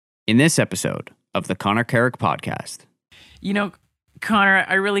in this episode of the Connor Carrick Podcast. You know, Connor,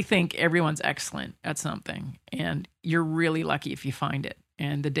 I really think everyone's excellent at something, and you're really lucky if you find it.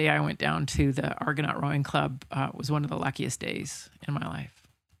 And the day I went down to the Argonaut Rowing Club was one of the luckiest days in my life.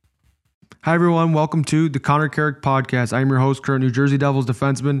 Hi, everyone. Welcome to the Connor Carrick Podcast. I'm your host, current New Jersey Devils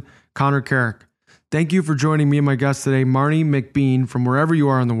defenseman, Connor Carrick. Thank you for joining me and my guest today, Marnie McBean, from wherever you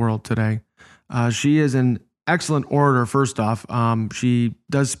are in the world today. She is an excellent orator, first off. She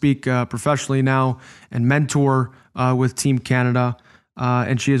does speak professionally now and mentor with Team Canada.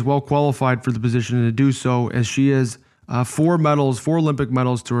 And she is well qualified for the position to do so, as she has 4 Olympic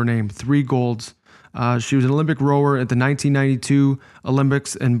medals to her name, 3 golds. She was an Olympic rower at the 1992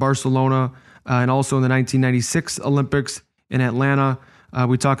 Olympics in Barcelona and also in the 1996 Olympics in Atlanta.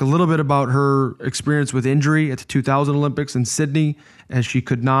 We talk a little bit about her experience with injury at the 2000 Olympics in Sydney, as she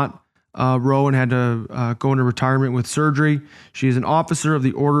could not row and had to go into retirement with surgery. She is an officer of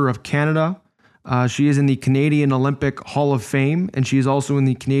the Order of Canada. She is in the Canadian Olympic Hall of Fame, and she is also in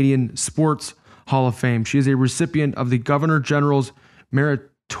the Canadian Sports Hall of Fame. She is a recipient of the Governor General's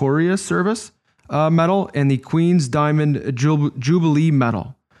Meritorious Service Medal and the Queen's Diamond Jubilee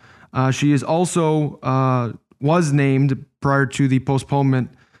Medal. She is also was named, prior to the postponement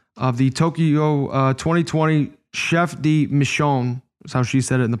of the Tokyo 2020 Chef de Mission, is how she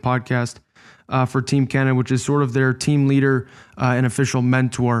said it in the podcast, for Team Canada, which is sort of their team leader and official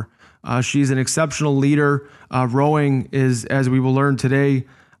mentor. She's an exceptional leader. Rowing is, as we will learn today,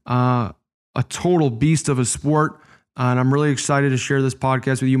 a total beast of a sport. And I'm really excited to share this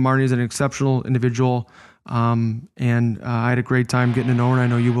podcast with you. Marnie is an exceptional individual. And I had a great time getting to know her, and I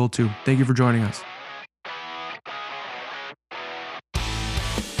know you will too. Thank you for joining us.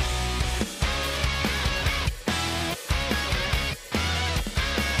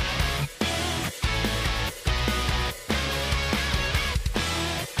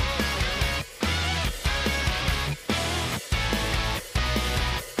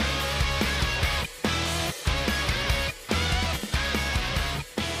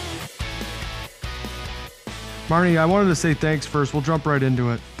 Marnie, I wanted to say thanks first. We'll jump right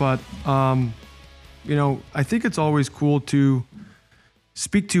into it. But, I think it's always cool to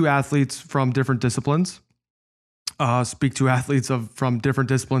speak to athletes from different disciplines, speak to athletes from different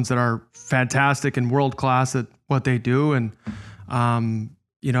disciplines that are fantastic and world-class at what they do. And,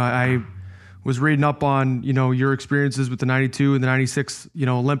 I was reading up on, your experiences with the 92 and the 96,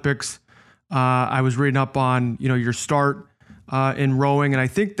 Olympics. I was reading up on, your start in rowing. And I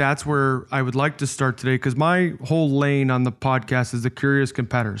think that's where I would like to start today, because my whole lane on the podcast is the curious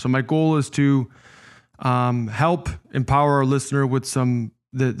competitor. So my goal is to help empower our listener with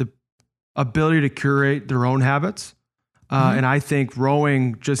the ability to curate their own habits. And I think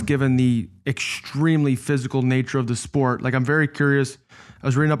rowing, just given the extremely physical nature of the sport, like I'm very curious. I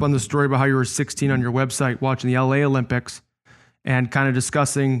was reading up on the story about how you were 16 on your website watching the LA Olympics and kind of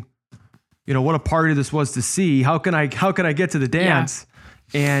discussing what a party this was to see. How can I get to the dance?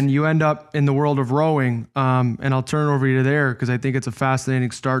 Yeah. And you end up in the world of rowing. And I'll turn it over to you there, because I think it's a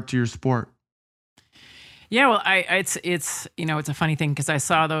fascinating start to your sport. Yeah, well, it's a funny thing, because I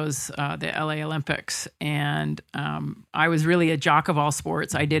saw those the LA Olympics, and I was really a jock of all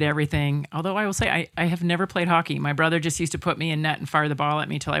sports. I did everything. Although I will say I have never played hockey. My brother just used to put me in net and fire the ball at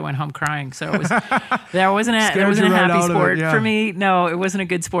me till I went home crying. So it was that wasn't a happy sport for me. No, it wasn't a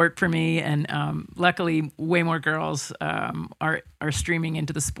good sport for me. And luckily, way more girls are streaming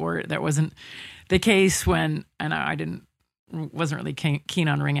into the sport. That wasn't the case when, and I wasn't really keen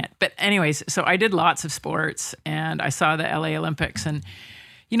on ring it. But anyways, so I did lots of sports, and I saw the LA Olympics, and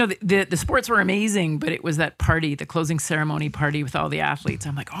the sports were amazing, but it was that party, the closing ceremony party with all the athletes.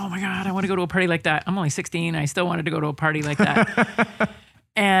 I'm like, oh my God, I want to go to a party like that. I'm only 16. I still wanted to go to a party like that.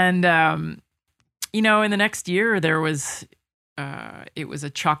 And, in the next year there was, it was a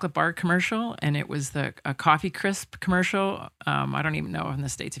chocolate bar commercial, and it was a coffee crisp commercial. I don't even know in the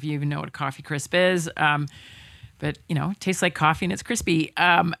States if you even know what a coffee crisp is. But, it tastes like coffee and it's crispy.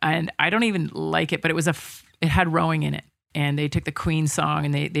 And I don't even like it, but it had rowing in it. And they took the Queen song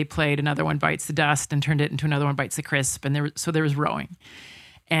and they played Another One Bites the Dust and turned it into Another One Bites the Crisp. And there was rowing.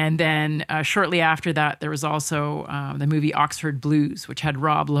 And then shortly after that, there was also the movie Oxford Blues, which had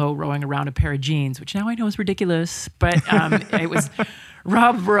Rob Lowe rowing around a pair of jeans, which now I know is ridiculous. But it was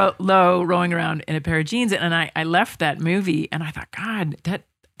Rob Lowe rowing around in a pair of jeans. And I left that movie and I thought, God,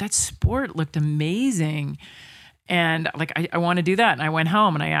 that sport looked amazing. And I want to do that. And I went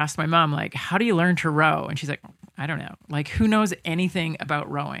home and I asked my mom, how do you learn to row? And she's like, I don't know. Who knows anything about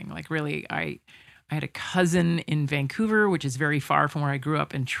rowing? Really, I had a cousin in Vancouver, which is very far from where I grew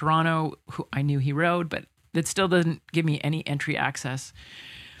up in Toronto, who I knew he rowed, but that still doesn't give me any entry access.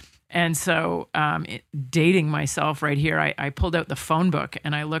 And so, dating myself right here, I pulled out the phone book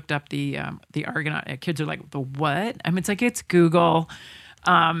and I looked up the Argonaut. Kids are like, the what? I mean, it's like, it's Google.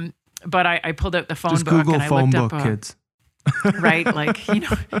 But I pulled out the phone Just book Google and I phone looked book, up, kids. right? Like,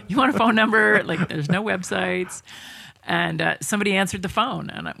 you want a phone number? Like, there's no websites. And somebody answered the phone.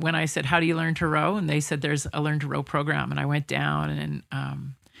 And when I said, how do you learn to row? And they said, there's a Learn to Row program. And I went down and,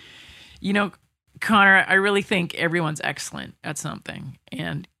 Connor, I really think everyone's excellent at something,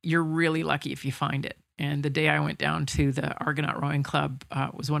 and you're really lucky if you find it. And the day I went down to the Argonaut Rowing Club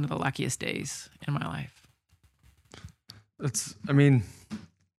was one of the luckiest days in my life.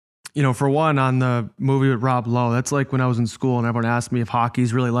 For one, on the movie with Rob Lowe, that's like when I was in school and everyone asked me if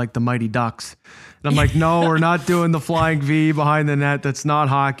hockey's really like the Mighty Ducks. And I'm like, no, we're not doing the flying V behind the net. That's not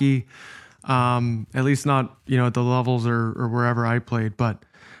hockey. At least not, at the levels or wherever I played. But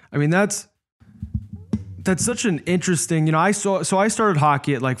I mean, that's such an interesting, I started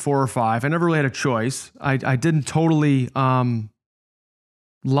hockey at like 4 or 5. I never really had a choice. I didn't totally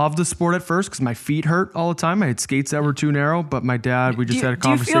love the sport at first because my feet hurt all the time. I had skates that were too narrow, but my dad, we just had a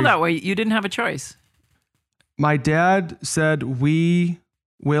conversation. Do you feel that way? You didn't have a choice. My dad said, we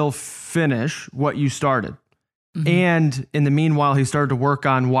will finish what you started. Mm-hmm. And in the meanwhile, he started to work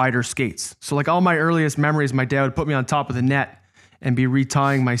on wider skates. So like all my earliest memories, my dad would put me on top of the net and be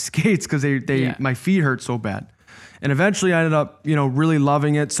retying my skates because my feet hurt so bad. And eventually I ended up, really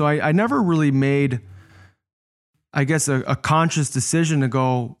loving it. So I never really made, I guess, a conscious decision to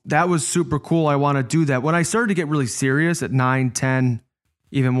go, that was super cool. I want to do that. When I started to get really serious at 9, 10,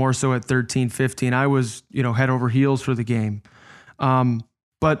 even more so at 13, 15, I was, head over heels for the game.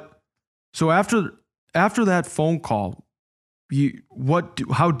 But so after that phone call,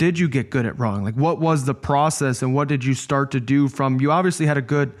 how did you get good at rowing? Like, what was the process and what did you start to do you obviously had a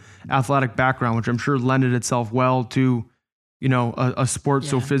good athletic background, which I'm sure lended itself well to, a sport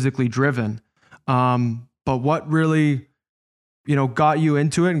so physically driven. But what really, got you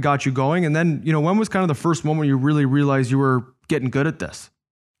into it and got you going? And then, when was kind of the first moment you really realized you were getting good at this?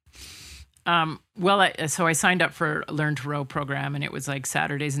 So I signed up for a Learn to Row program, and it was like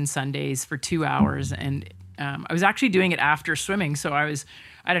Saturdays and Sundays for 2 hours. And I was actually doing it after swimming. So I was,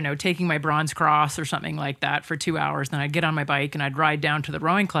 taking my bronze cross or something like that for 2 hours. Then I'd get on my bike and I'd ride down to the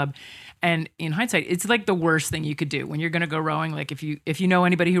rowing club. And in hindsight, it's like the worst thing you could do when you're going to go rowing. Like if you know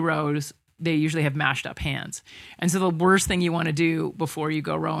anybody who rows, they usually have mashed up hands. And so the worst thing you want to do before you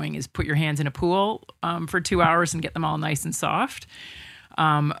go rowing is put your hands in a pool for 2 hours and get them all nice and soft.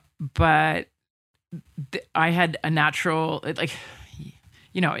 But I had a natural,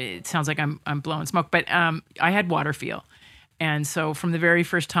 it sounds like I'm blowing smoke, but I had water feel. And so from the very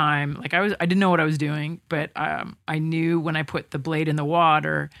first time, I didn't know what I was doing, but I knew when I put the blade in the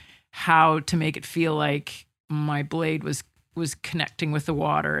water how to make it feel like my blade was connecting with the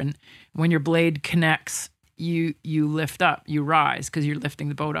water. And when your blade connects, you lift up, you rise because you're lifting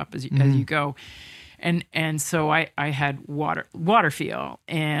the boat up as you go. And so I had water feel.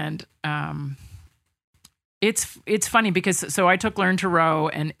 And it's funny because so I took Learn to Row,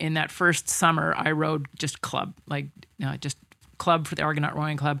 and in that first summer I rowed just club, just club for the Argonaut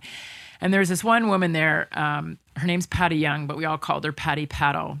Rowing Club. And there's this one woman there, her name's Patty Young, but we all called her Patty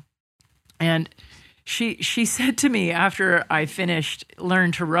Paddle. And she said to me after I finished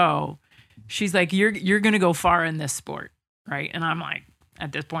Learn to Row, she's like, you're going to go far in this sport, right? And I'm like,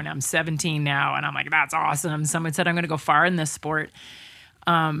 at this point, I'm 17 now, and I'm like, that's awesome. Someone said I'm going to go far in this sport.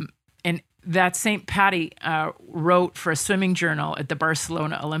 And that St. Patty wrote for a swimming journal at the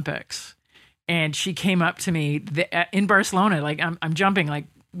Barcelona Olympics. And she came up to me in Barcelona, like I'm jumping like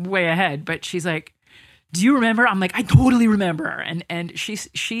way ahead, but she's like, do you remember? I'm like, I totally remember. And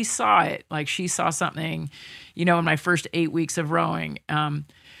she saw it, like she saw something, in my first 8 weeks of rowing.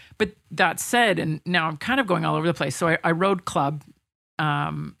 But that said, and now I'm kind of going all over the place. So I rowed club.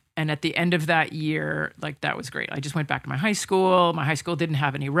 And at the end of that year, that was great. I just went back to my high school. My high school didn't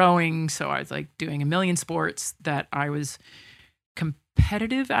have any rowing. So I was doing a million sports that I was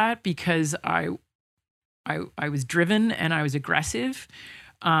competitive at because I was driven and I was aggressive.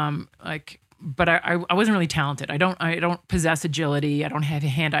 But I wasn't really talented. I don't possess agility. I don't have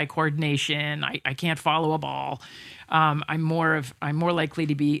hand-eye coordination. I can't follow a ball. I'm more likely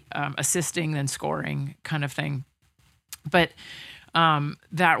to be assisting than scoring kind of thing. But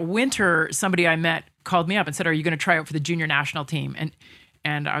that winter, somebody I met called me up and said, "Are you going to try out for the junior national team?"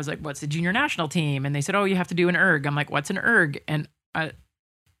 And I was like, "What's the junior national team?" And they said, "Oh, you have to do an erg." I'm like, "What's an erg?" And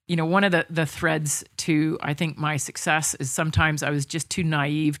one of the threads to I think my success is sometimes I was just too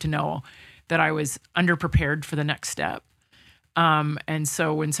naive to know that I was underprepared for the next step. And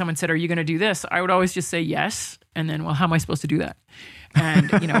so when someone said, "Are you going to do this?" I would always just say yes. And then, well, how am I supposed to do that?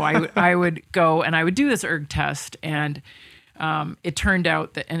 And, I would go and I would do this erg test. And it turned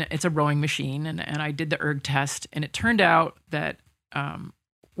out that, and it's a rowing machine, and I did the erg test. And it turned out that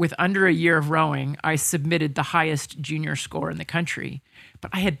with under a year of rowing, I submitted the highest junior score in the country.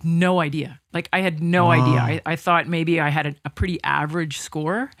 But I had no idea. I had no idea. I thought maybe I had a pretty average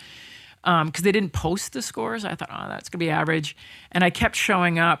score. Because they didn't post the scores. I thought, that's going to be average. And I kept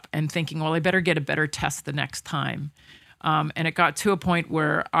showing up and thinking, well, I better get a better test the next time. And it got to a point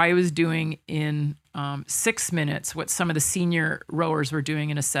where I was doing in 6 minutes what some of the senior rowers were doing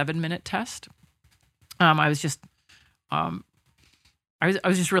in a 7-minute test. I was just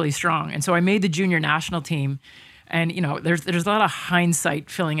really strong. And so I made the junior national team. And, there's a lot of hindsight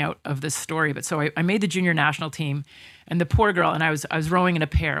filling out of this story. But so I made the junior national team, and the poor girl, and I was rowing in a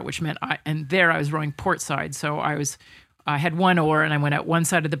pair, which meant I was rowing port side. So I had one oar, and I went out one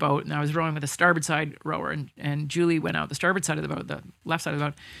side of the boat, and I was rowing with a starboard side rower, and Julie went out the starboard side of the boat, the left side of the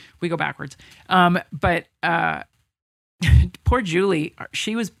boat. We go backwards. But poor Julie,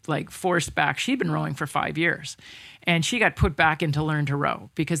 she was forced back. She'd been rowing for 5 years, and she got put back in to learn to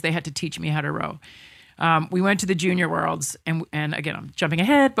row because they had to teach me how to row. We went to the Junior Worlds, and again, I'm jumping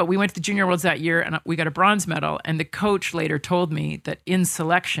ahead, but we went to the Junior Worlds that year, and we got a bronze medal. And the coach later told me that in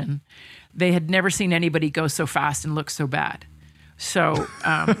selection, they had never seen anybody go so fast and look so bad. So,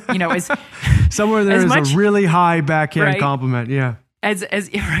 as somewhere there is a really high backhand compliment, yeah.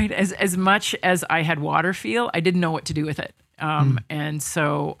 As much as I had water feel, I didn't know what to do with it. And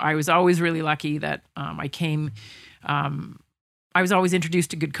so I was always really lucky that I was always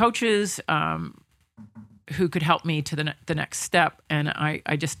introduced to good coaches. Who could help me to the next step. And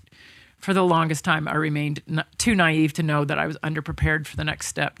I just, for the longest time, I remained too naive to know that I was underprepared for the next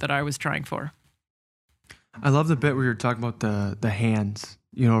step that I was trying for. I love the bit where you're talking about the hands,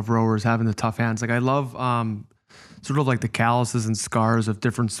 of rowers having the tough hands. I love sort of the calluses and scars of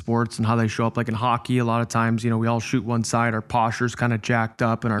different sports and how they show up. In hockey, a lot of times, we all shoot one side, our posture's kind of jacked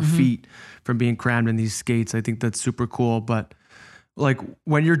up, and our feet from being crammed in these skates. I think that's super cool. But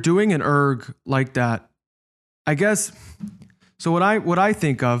when you're doing an erg like that, I guess, so what I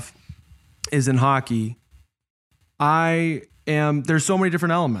think of is in hockey, there's so many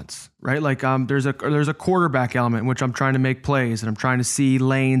different elements, right? There's a quarterback element in which I'm trying to make plays and I'm trying to see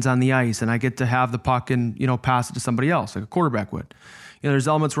lanes on the ice, and I get to have the puck and, pass it to somebody else like a quarterback would. There's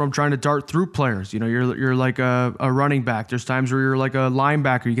elements where I'm trying to dart through players. You're like a running back. There's times where you're like a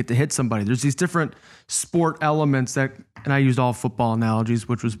linebacker. You get to hit somebody. There's these different sport elements that, and I used all football analogies,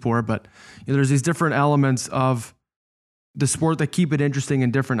 which was poor, but there's these different elements of the sport that keep it interesting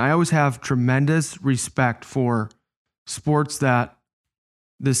and different. I always have tremendous respect for sports that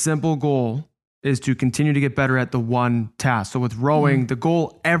the simple goal is to continue to get better at the one task. So with rowing, the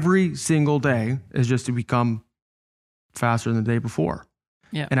goal every single day is just to become faster than the day before.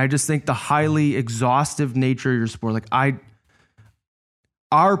 Yeah. And I just think the highly exhaustive nature of your sport,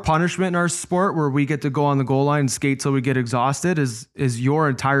 our punishment in our sport where we get to go on the goal line and skate till we get exhausted is your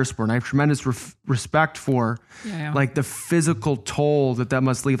entire sport. And I have tremendous respect for the physical toll that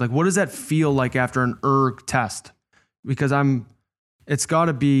must leave. What does that feel like after an erg test? Because it's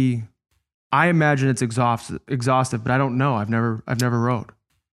gotta be, I imagine it's exhaustive, but I don't know. I've never rowed.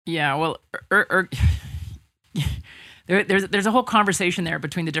 Yeah. Well, There's a whole conversation there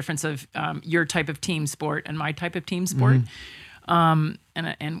between the difference of your type of team sport and my type of team sport. And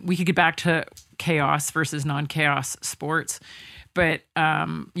we could get back to chaos versus non-chaos sports. But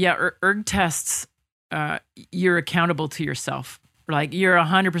erg tests, you're accountable to yourself. You're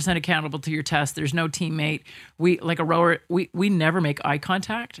 100% accountable to your test. There's no teammate. We, like a rower, we never make eye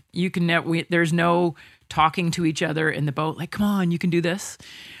contact. There's no talking to each other in the boat. Come on, you can do this.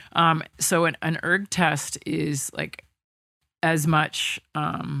 So an erg test is as much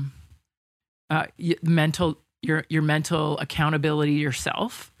your mental accountability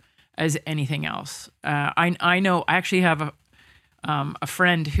yourself as anything else. I know I actually have a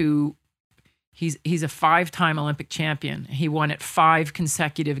friend who he's a 5-time Olympic champion. He won at 5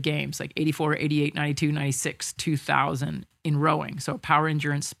 consecutive games, 84, 88, 92, 96, 2000 in rowing. So a power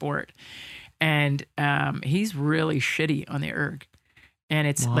endurance sport. And he's really shitty on the erg. And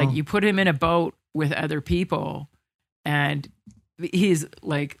it's you put him in a boat with other people, and he's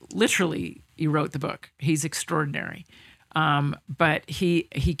literally, he wrote the book. He's extraordinary. But he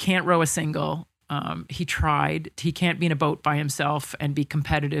can't row a single. He tried. He can't be in a boat by himself and be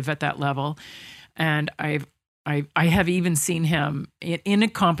competitive at that level. And I have even seen him in a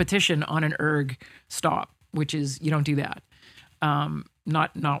competition on an erg stop, which is, you don't do that.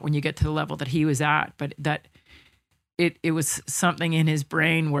 Not when you get to the level that he was at, but that it was something in his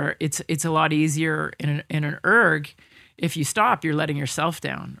brain where it's a lot easier in an erg. If you stop, you're letting yourself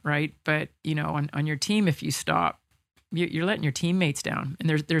down, right? But on your team, if you stop, you're letting your teammates down, and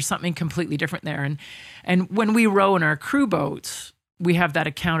there's something completely different there. And when we row in our crew boats, we have that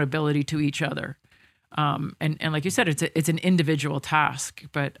accountability to each other. And like you said, it's an individual task,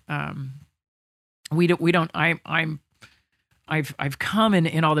 but we don't. I've come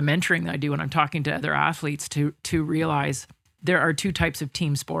in all the mentoring that I do when I'm talking to other athletes to realize there are two types of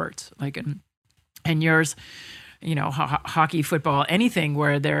team sports, like and yours. Hockey, football, anything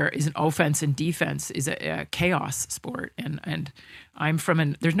where there is an offense and defense is a chaos sport. And I'm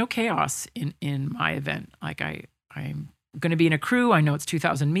there's no chaos in my event. Like I'm going to be in a crew. I know it's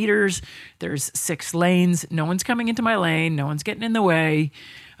 2,000 meters. There's 6 lanes. No one's coming into my lane. No one's getting in the way.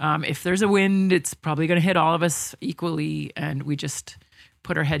 If there's a wind, it's probably going to hit all of us equally. And we just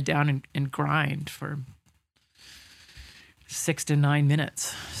put our head down and grind for 6 to 9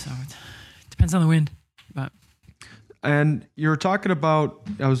 minutes. So it depends on the wind, but. And you were talking about,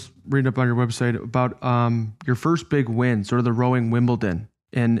 I was reading up on your website about your first big win, sort of the rowing Wimbledon.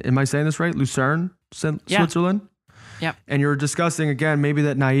 And am I saying this right? Lucerne, Switzerland? Yep. And you were discussing, again, maybe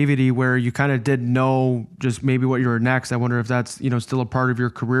that naivety where you kind of didn't know just maybe what you were next. I wonder if that's, still a part of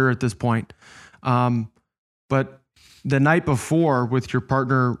your career at this point. But the night before with your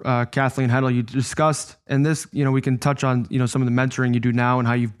partner, Kathleen Heddle, you discussed, and this, we can touch on, some of the mentoring you do now and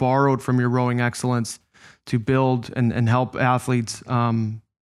how you've borrowed from your rowing excellence to build and help athletes,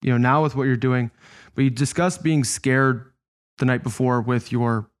 now with what you're doing. But you discussed being scared the night before with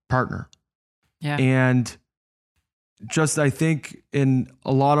your partner. Yeah. And just, I think in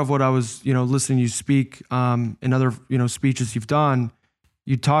a lot of what I was, listening you speak, in other, speeches you've done,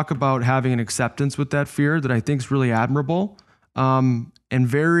 you talk about having an acceptance with that fear that I think is really admirable, and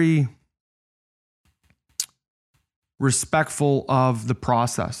very respectful of the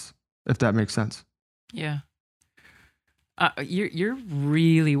process, if that makes sense. Yeah. You're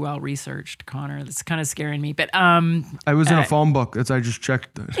really well researched, Connor. That's kind of scaring me. But I was in a phone book as I just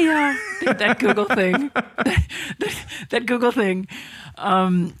checked. Yeah, that Google thing. that Google thing.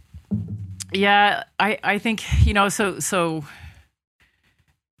 Yeah, I think so.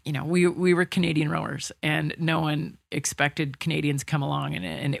 We were Canadian rowers, and no one expected Canadians to come along,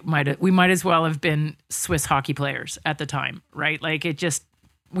 and we might as well have been Swiss hockey players at the time, right? Like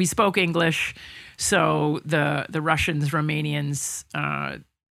we spoke English, so the Russians, Romanians,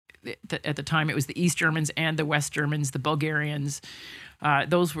 at the time it was the East Germans and the West Germans, the Bulgarians,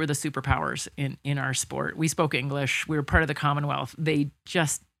 those were the superpowers in our sport. We spoke English. We were part of the Commonwealth.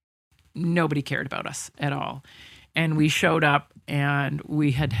 Nobody cared about us at all. And we showed up, and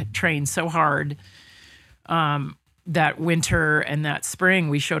we had trained so hard that winter and that spring.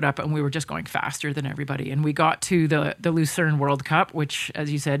 We showed up, and we were just going faster than everybody. And we got to the Lucerne World Cup, which,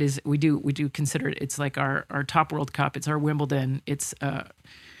 as you said, is we do consider it. It's like our top World Cup. It's our Wimbledon. It's a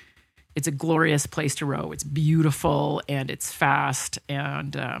glorious place to row. It's beautiful, and it's fast,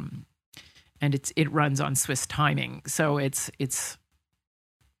 and it runs on Swiss timing. So it's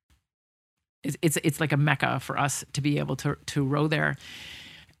like a mecca for us to be able to row there.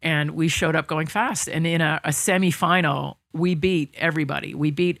 And we showed up going fast. And in a semifinal, we beat everybody.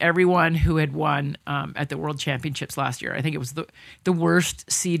 We beat everyone who had won at the World Championships last year. I think it was the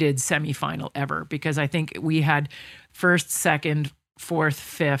worst seeded semifinal ever, because I think we had first, second, fourth,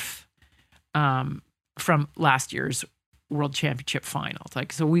 fifth from last year's World Championship final.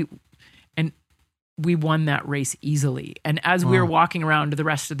 We won that race easily. And as we were walking around the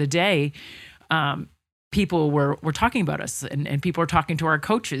rest of the day, people were talking about us, and people were talking to our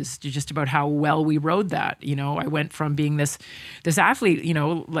coaches just about how well we rode that. I went from being this athlete,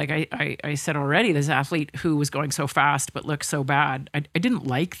 like I said already, this athlete who was going so fast but looked so bad. I didn't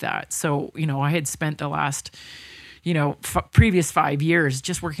like that. So, I had spent the last, previous 5 years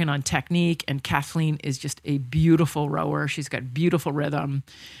just working on technique, and Kathleen is just a beautiful rower. She's got beautiful rhythm.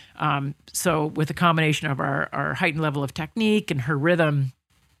 So with a combination of our heightened level of technique and her rhythm,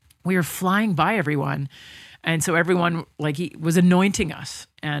 we were flying by everyone. And so everyone he was anointing us.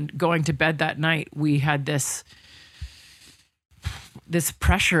 And going to bed that night, we had this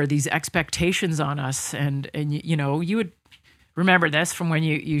pressure, these expectations on us. And you would remember this from when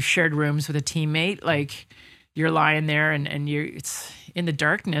you shared rooms with a teammate. Like, you're lying there and it's in the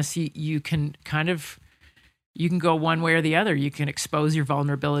darkness. You can go one way or the other. You can expose your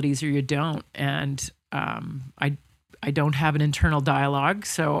vulnerabilities or you don't. And I don't have an internal dialogue.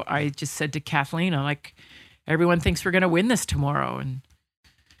 So I just said to Kathleen, I'm like, everyone thinks we're going to win this tomorrow. And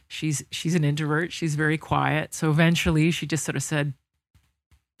she's an introvert. She's very quiet. So eventually she just sort of said,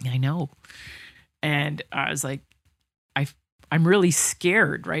 I know. And I was like, I'm really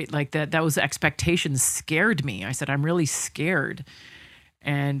scared, right? Like those expectations scared me. I said, I'm really scared.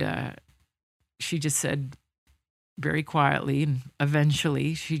 And she just said very quietly, and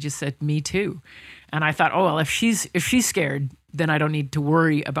eventually she just said, me too. And I thought, oh, well, if she's scared, then I don't need to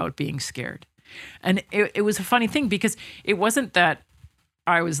worry about being scared. And it was a funny thing, because it wasn't that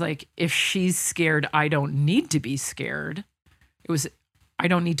I was like, if she's scared, I don't need to be scared. It was, I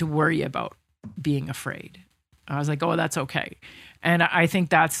don't need to worry about being afraid. I was like, oh, that's okay. And I think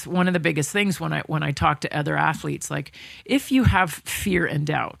that's one of the biggest things when I talk to other athletes. Like, if you have fear and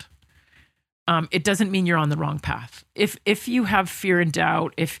doubt, it doesn't mean you're on the wrong path. If you have fear and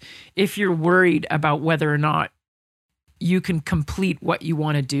doubt, if you're worried about whether or not you can complete what you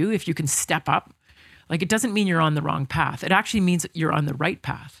want to do, if you can step up, like, it doesn't mean you're on the wrong path. It actually means you're on the right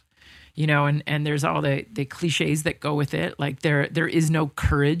path. And there's all the cliches that go with it. Like, there is no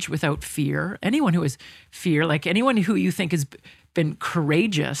courage without fear. Anyone who has fear, like anyone who you think has been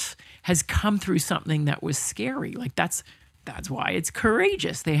courageous, has come through something that was scary. Like, that's why it's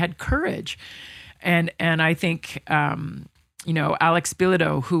courageous. They had courage. And I think, Alex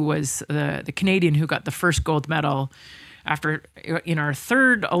Bilodeau, who was the Canadian who got the first gold medal after in our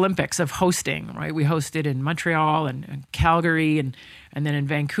third Olympics of hosting, right? We hosted in Montreal and Calgary and then in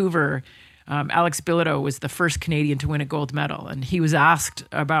Vancouver. Alex Bilodeau was the first Canadian to win a gold medal. And he was asked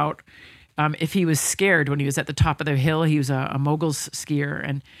about if he was scared when he was at the top of the hill. He was a moguls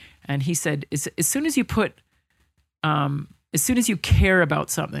skier. And he said, as soon as you care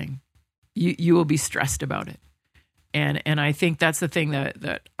about something, you will be stressed about it. And I think that's the thing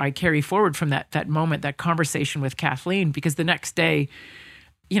that I carry forward from that moment, that conversation with Kathleen, because the next day,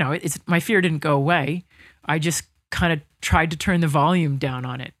 it's my fear didn't go away. I just kind of tried to turn the volume down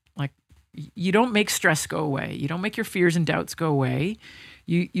on it. Like, you don't make stress go away. You don't make your fears and doubts go away.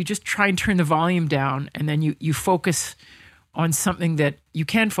 You just try and turn the volume down, and then you focus on something that you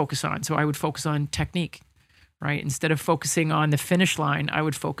can focus on. So I would focus on technique, right? Instead of focusing on the finish line, I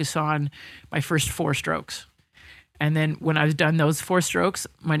would focus on my first 4 strokes. And then when I was done those 4 strokes,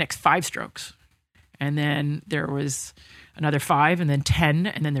 my next 5 strokes. And then there was another 5, and then 10,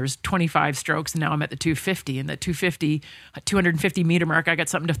 and then there was 25 strokes, and now I'm at the 250. And the 250 meter mark, I got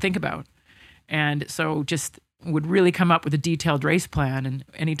something to think about. And so just would really come up with a detailed race plan. And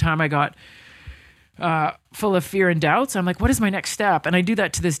anytime I got full of fear and doubts, I'm like, what is my next step? And I do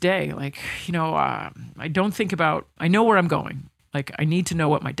that to this day. Like, I don't think about, I know where I'm going. Like, I need to know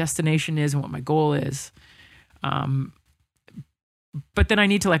what my destination is and what my goal is. But then I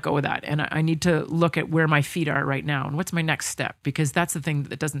need to let go of that, and I need to look at where my feet are right now and what's my next step, because that's the thing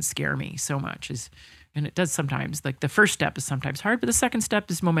that doesn't scare me so much and it does sometimes. Like, the first step is sometimes hard, but the second step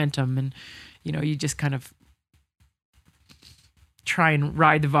is momentum, and you just kind of try and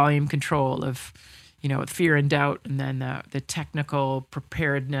ride the volume control of fear and doubt, and then the technical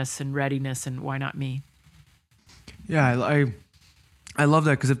preparedness and readiness, and why not me? Yeah, I love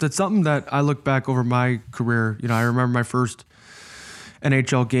that, because if that's something that I look back over my career, I remember my first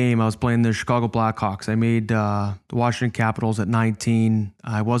NHL game. I was playing the Chicago Blackhawks. I made the Washington Capitals at 19.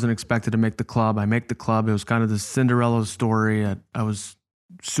 I wasn't expected to make the club. I make the club. It was kind of the Cinderella story. I was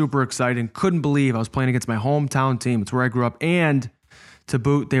super excited. Couldn't believe I was playing against my hometown team. It's where I grew up. And to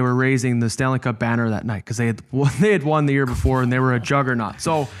boot, they were raising the Stanley Cup banner that night, because they had won the year before, and they were a juggernaut.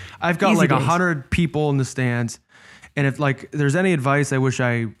 So I've got like 100 people in the stands. And if there's any advice I wish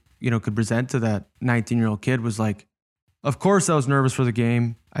I, could present to that 19-year-old kid, was like, of course I was nervous for the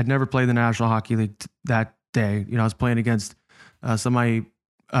game. I'd never played the National Hockey League that day. I was playing against somebody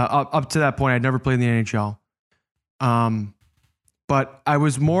up to that point. I'd never played in the NHL. But I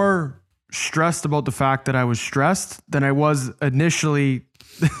was more stressed about the fact that I was stressed than I was initially,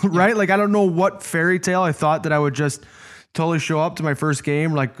 right? Like, I don't know what fairy tale I thought that I would just totally show up to my first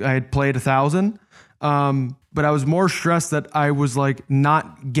game like I had played 1,000. But I was more stressed that I was like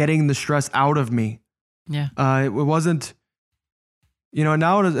not getting the stress out of me. Yeah. It wasn't,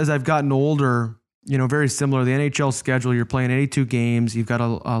 now as I've gotten older, very similar. The NHL schedule, you're playing 82 games. You've got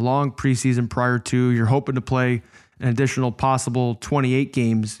a long preseason prior to. You're hoping to play an additional possible 28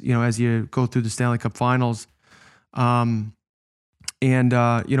 games, as you go through the Stanley Cup Finals. One of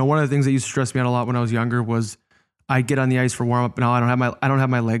the things that used to stress me out a lot when I was younger was I'd get on the ice for warm up, and I don't have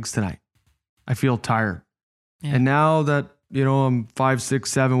my legs tonight. I feel tired. Yeah. And now that, I'm 5,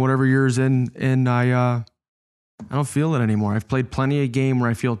 6, 7, whatever years in, I don't feel it anymore. I've played plenty of game where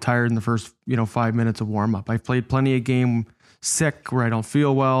I feel tired in the first, 5 minutes of warm up. I've played plenty of game sick where I don't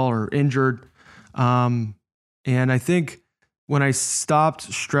feel well or injured. And I think when I stopped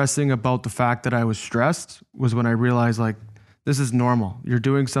stressing about the fact that I was stressed was when I realized, like, this is normal. You're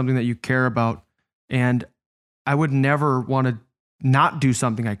doing something that you care about. And I would never want to not do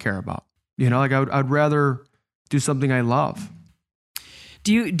something I care about. Like I'd rather do something I love.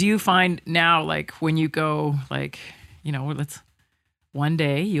 Do you find now, like when you go, like, one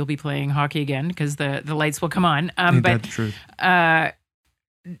day you'll be playing hockey again because the lights will come on. Ain't that the truth?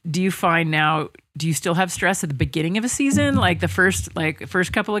 Do you find now, do you still have stress at the beginning of a season? Like the first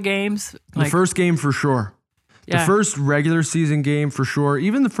couple of games? The first game for sure. Yeah. The first regular season game for sure.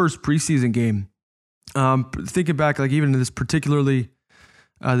 Even the first preseason game. Thinking back, like even this particularly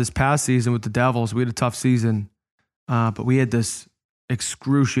this past season with the Devils, we had a tough season, but we had this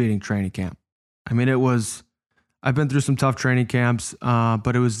excruciating training camp. I mean, I've been through some tough training camps,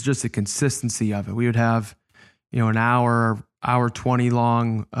 but it was just the consistency of it. We would have, an hour 20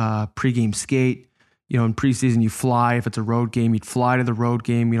 long pregame skate. In preseason, you fly. If it's a road game, you'd fly to the road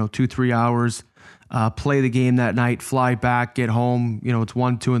game, 2-3 hours, play the game that night, fly back, get home. It's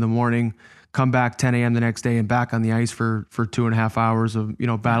 1-2 in the morning, come back 10 a.m. the next day and back on the ice for 2.5 hours of,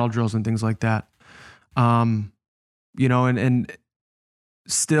 battle drills and things like that. And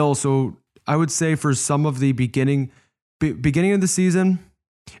still, so I would say for some of the beginning of the season,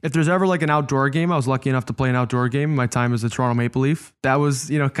 if there's ever like an outdoor game, I was lucky enough to play an outdoor game in my time as a Toronto Maple Leaf. That was,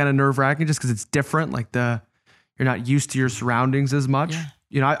 kind of nerve wracking just because it's different. Like you're not used to your surroundings as much.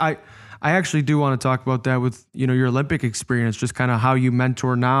 Yeah. I actually do want to talk about that with, your Olympic experience, just kind of how you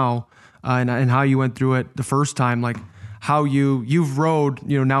mentor now and how you went through it the first time, like how you've rowed,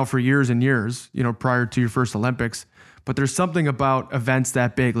 now for years and years, prior to your first Olympics. But there's something about events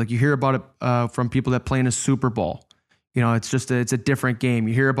that big. Like you hear about it from people that play in a Super Bowl. It's a different game.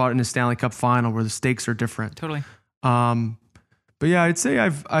 You hear about it in a Stanley Cup final where the stakes are different. Totally. But yeah, I'd say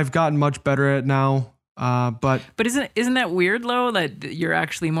I've gotten much better at it now. But isn't that weird, Lo, that you're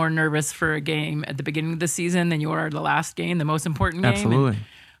actually more nervous for a game at the beginning of the season than you are the last game, the most important game? Absolutely. And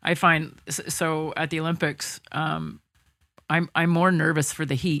I find so at the Olympics, I'm more nervous for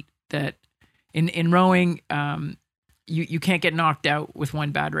the heat that in rowing. You can't get knocked out with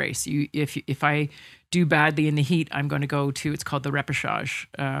one bad race. If I do badly in the heat, I'm going to go to, it's called the repechage.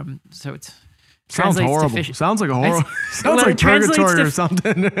 So it's sounds horrible. Sounds like a horrible. Sounds like purgatory or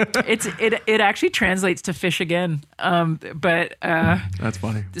something. It actually translates to fish again. But that's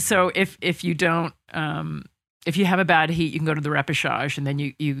funny. So if you don't, if you have a bad heat, you can go to the repechage, and then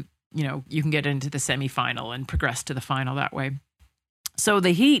you can get into the semifinal and progress to the final that way. So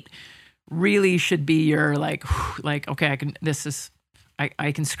the heat really should be your like okay,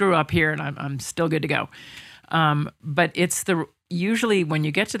 I can screw up here and I'm still good to go. But it's usually when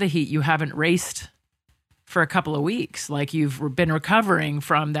you get to the heat, you haven't raced for a couple of weeks. Like you've been recovering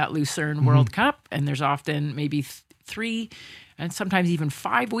from that Lucerne World Cup, and there's often maybe 3 and sometimes even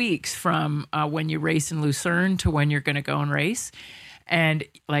 5 weeks from when you race in Lucerne to when you're going to go and race. And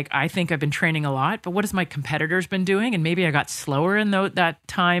like, I think I've been training a lot, but what has my competitors been doing? And maybe I got slower in that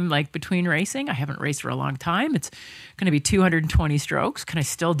time, like between racing. I haven't raced for a long time. It's going to be 220 strokes. Can I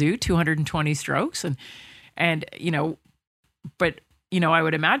still do 220 strokes? And but I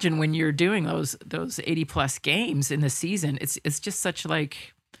would imagine when you're doing those 80 plus games in the season, it's just such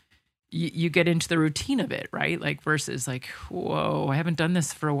like, you get into the routine of it, right? Like versus like, whoa, I haven't done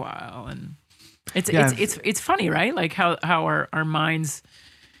this for a while. And it's funny, right? Like how our minds,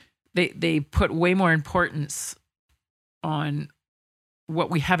 they put way more importance on what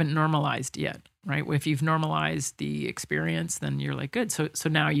we haven't normalized yet, right? If you've normalized the experience, then you're like, good. So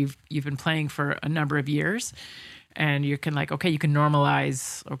now you've been playing for a number of years, and you can like, okay, you can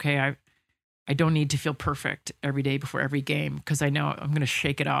normalize. Okay, I don't need to feel perfect every day before every game because I know I'm going to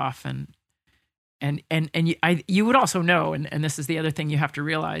shake it off. And you would also know, and this is the other thing you have to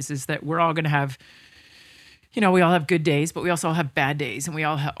realize, is that we're all going to have, we all have good days, but we also all have bad days, and we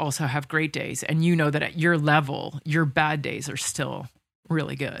all also have great days. And you know that at your level, your bad days are still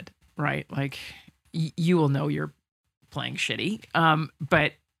really good, right? Like you will know you're playing shitty,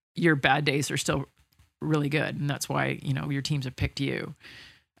 but your bad days are still really good, and that's why your teams have picked you.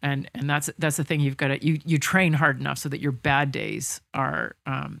 And that's the thing, you've got to you train hard enough so that your bad days are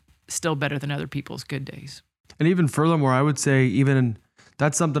still better than other people's good days. And even furthermore, I would say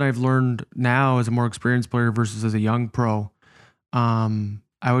that's something I've learned now as a more experienced player versus as a young pro.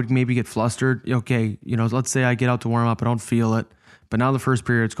 I would maybe get flustered. Okay, let's say I get out to warm up, I don't feel it, but now the first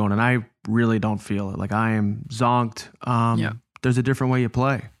period's going and I really don't feel it. Like I am zonked. There's a different way you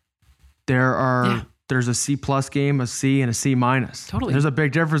play. There's a C+ game, a C, and a C-. Totally. There's a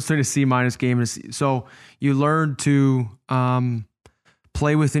big difference between a C- game and a C. So you learn to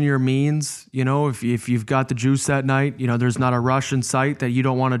play within your means. If you've got the juice that night, there's not a rush in sight that you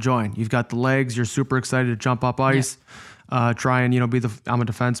don't want to join. You've got the legs, you're super excited to jump up ice. try and, I'm a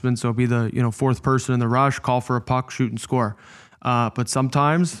defenseman, so be the, fourth person in the rush, call for a puck, shoot and score. But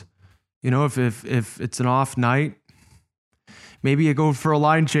sometimes, if it's an off night, maybe you go for a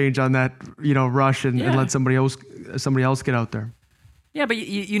line change on that, rush and let somebody else get out there. Yeah, but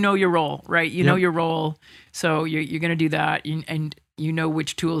you know your role, right? You know your role, so you're going to do that, and you know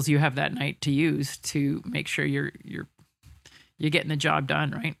which tools you have that night to use to make sure you're getting the job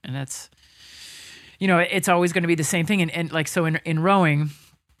done, right? And that's, it's always going to be the same thing. And like so in rowing,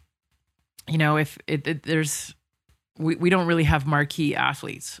 if there's we don't really have marquee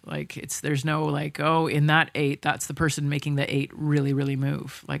athletes. Like there's no like, oh, in that 8, that's the person making the 8 really, really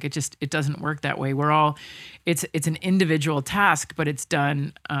move. Like it doesn't work that way. We're all, it's an individual task, but it's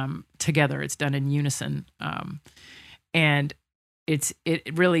done together. It's done in unison. And it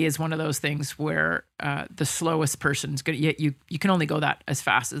really is one of those things where the slowest person's good. You can only go that as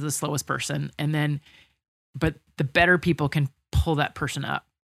fast as the slowest person. And then, but the better people can pull that person up.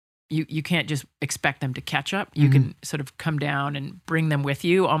 You can't just expect them to catch up. You can sort of come down and bring them with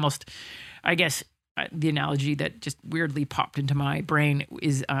you. Almost, I guess, the analogy that just weirdly popped into my brain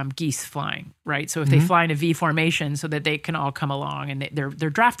is geese flying, right? So if they fly in a V formation so that they can all come along and they're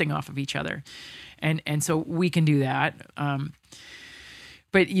drafting off of each other. And so we can do that.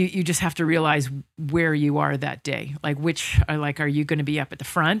 But you just have to realize where you are that day. Like are you going to be up at the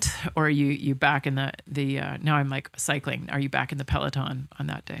front, or are you back in the now I'm like cycling. Are you back in the peloton on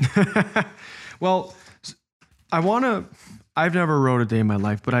that day? Well, I've never rowed a day in my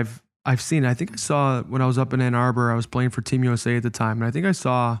life, but I've seen, I think I saw when I was up in Ann Arbor, I was playing for Team USA at the time. And I think I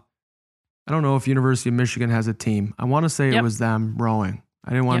don't know if University of Michigan has a team. I want to say it was them rowing.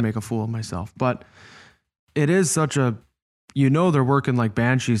 I didn't want to make a fool of myself, but it is such a, they're working like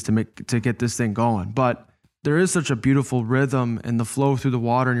banshees to get this thing going, but there is such a beautiful rhythm and the flow through the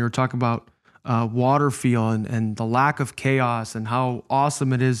water. And you were talking about water feel and the lack of chaos and how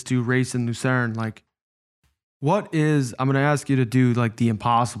awesome it is to race in Lucerne. Like, I'm going to ask you to do like the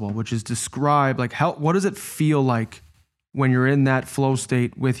impossible, which is describe like what does it feel like when you're in that flow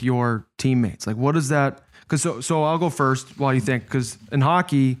state with your teammates? Like, what is that? Cause so I'll go first while you think, cause in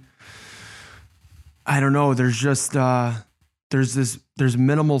hockey, I don't know, there's just, there's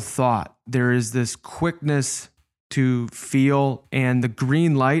minimal thought. There is this quickness to feel, and the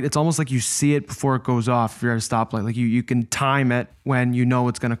green light, it's almost like you see it before it goes off. If you're at a stoplight, like you can time it when you know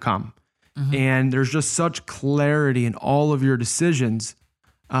it's going to come. And there's just such clarity in all of your decisions.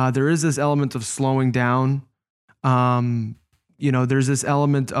 There is this element of slowing down. There's this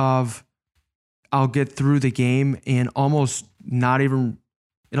element of I'll get through the game and almost not even,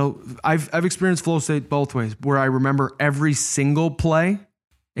 I've experienced flow state both ways, where I remember every single play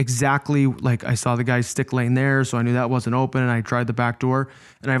exactly, like I saw the guy's stick lane there, so I knew that wasn't open and I tried the back door.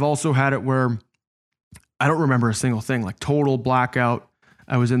 And I've also had it where I don't remember a single thing, like total blackout.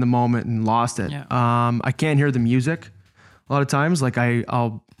 I was in the moment and lost it. Yeah. I can't hear the music a lot of times. Like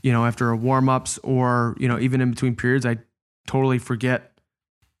I'll after a warm-ups or, even in between periods, I totally forget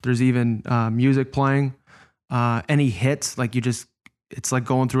there's even music playing. Any hits, like it's like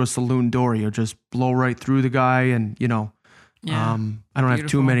going through a saloon door. You just blow right through the guy and, I don't have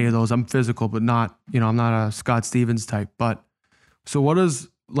too many of those. I'm physical, but not, I'm not a Scott Stevens type. But so what is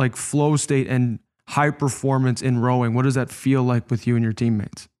like flow state and high performance in rowing? What does that feel like with you and your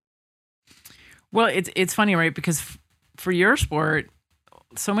teammates? Well, it's funny, right? Because for your sport,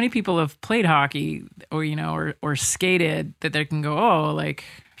 so many people have played hockey or skated that they can go,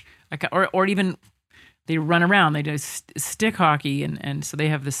 or even they run around, they do stick hockey. And so they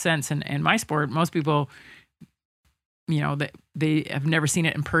have the sense. And my sport, most people, they have never seen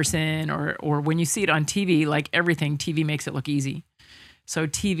it in person or when you see it on TV, like everything, TV makes it look easy. So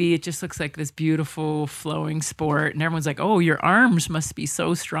TV, it just looks like this beautiful flowing sport. And everyone's like, oh, your arms must be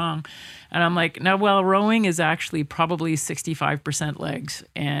so strong. And I'm like, no, well, rowing is actually probably 65% legs.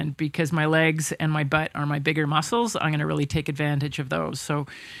 And because my legs and my butt are my bigger muscles, I'm going to really take advantage of those. So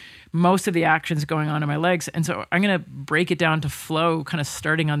most of the action's going on in my legs. And so I'm going to break it down to flow, kind of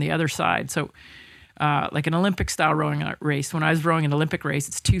starting on the other side. So like an Olympic style rowing race, when I was rowing an Olympic race,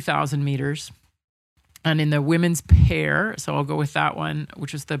 it's 2,000 meters. And in the women's pair, so I'll go with that one,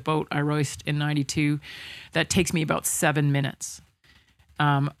 which is the boat I raced in 92, that takes me about 7 minutes.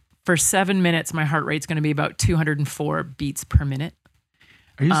 For 7 minutes, my heart rate's going to be about 204 beats per minute.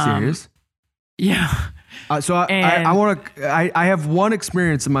 Are you serious? Yeah. So I have one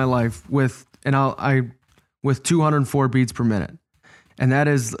experience in my life with 204 beats per minute. And that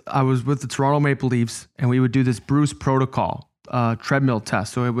is, I was with the Toronto Maple Leafs and we would do this Bruce protocol treadmill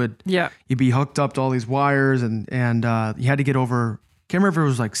test. So it would, you'd be hooked up to all these wires and you had to get over can't remember if it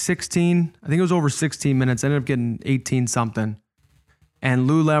was like 16. I think it was over 16 minutes. I ended up getting 18 something. And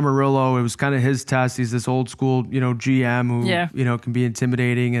Lou Lamoriello, it was kind of his test. He's this old school, GM who, can be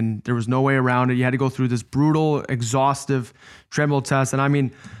intimidating, and there was no way around it. You had to go through this brutal, exhaustive treadmill test. And I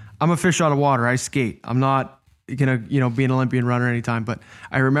mean, I'm a fish out of water. I skate. I'm not gonna, be an Olympian runner anytime. But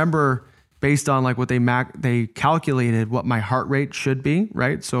I remember based on like what they calculated what my heart rate should be,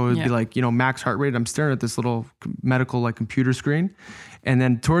 right? So it'd be like, max heart rate. I'm staring at this little medical like computer screen. And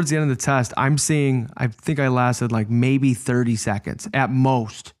then towards the end of the test, I think I lasted like maybe 30 seconds at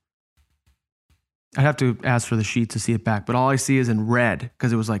most. I'd have to ask for the sheet to see it back, but all I see is in red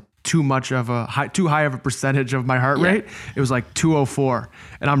because it was like too high of a percentage of my heart rate. It was like 204.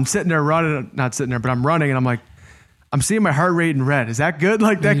 And I'm sitting there running, not sitting there, but I'm running and I'm like, I'm seeing my heart rate in red. Is that good?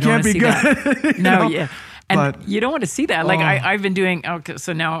 Like that can't be good. No, yeah. And you don't want to see that. Like I've been doing, okay,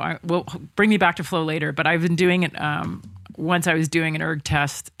 so now will bring me back to flow later, but I've been doing it, once I was doing an erg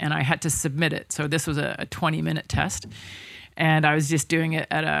test and I had to submit it. So this was a 20-minute test. And I was just doing it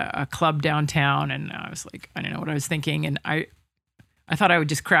at a club downtown. And I was like, I don't know what I was thinking. And I thought I would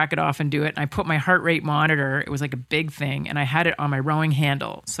just crack it off and do it. And I put my heart rate monitor. It was like a big thing. And I had it on my rowing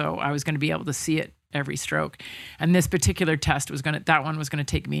handle. So I was going to be able to see it every stroke. And this particular test the one I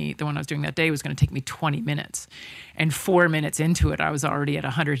was doing that day was going to take me 20 minutes. And 4 minutes into it, I was already at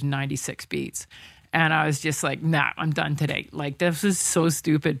 196 beats. And I was just like, nah, I'm done today. Like, this is so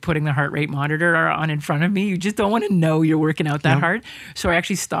stupid putting the heart rate monitor on in front of me. You just don't want to know you're working out that hard. So I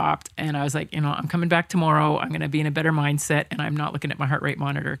actually stopped and I was like, I'm coming back tomorrow. I'm going to be in a better mindset and I'm not looking at my heart rate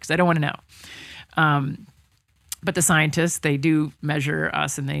monitor because I don't want to know. But the scientists, they do measure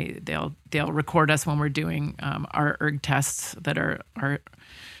us and they'll record us when we're doing our erg tests that are our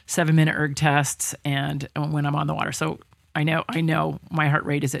 7-minute erg tests and when I'm on the water. So I know my heart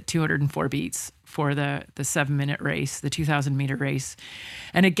rate is at 204 beats for the 7-minute race, the 2,000 meter race.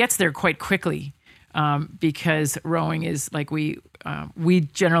 And it gets there quite quickly because rowing is like we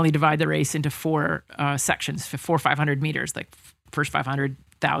generally divide the race into 4 sections, 500 meters, like first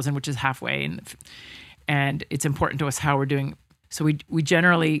 500,000, which is halfway. And it's important to us how we're doing. So we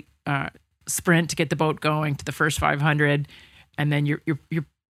generally sprint to get the boat going to the first 500, and then your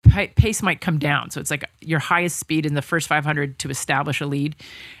pace might come down. So it's like your highest speed in the first 500 to establish a lead.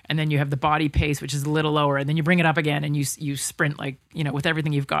 And then you have the body pace, which is a little lower. And then you bring it up again and you sprint like, with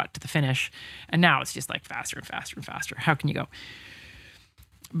everything you've got to the finish. And now it's just like faster and faster and faster. How can you go?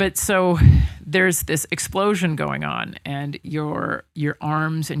 But so there's this explosion going on and your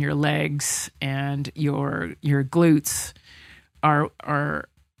arms and your legs and your glutes are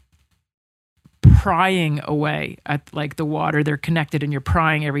prying away at like the water. They're connected and you're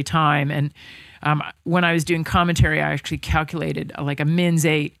prying every time. And when I was doing commentary, I actually calculated like a Min's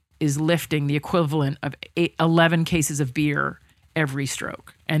 8 is lifting the equivalent of 11 cases of beer every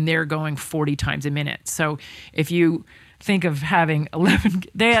stroke. And they're going 40 times a minute. So if you think of having 11,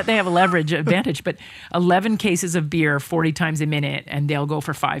 they have a leverage advantage, but 11 cases of beer 40 times a minute and they'll go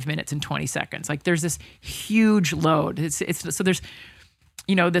for 5 minutes and 20 seconds. Like there's this huge load. So there's,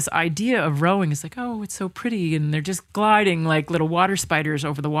 this idea of rowing is like, oh, it's so pretty. And they're just gliding like little water spiders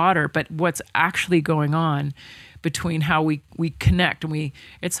over the water. But what's actually going on between how we connect and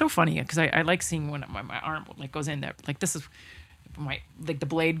it's so funny because I like seeing when my arm like goes in there, like this is the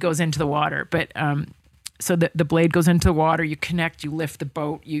blade goes into the water. But, so the blade goes into the water, you connect, you lift the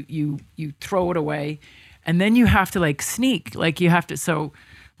boat, you throw it away. And then you have to like sneak, so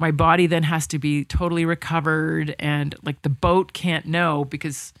my body then has to be totally recovered and like the boat can't know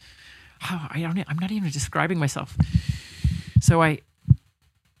because I'm not even describing myself. So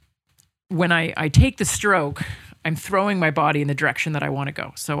when I take the stroke, I'm throwing my body in the direction that I want to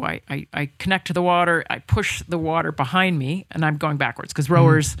go. So I connect to the water, I push the water behind me and I'm going backwards because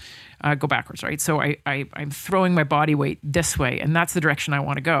rowers go backwards, right? So I'm throwing my body weight this way and that's the direction I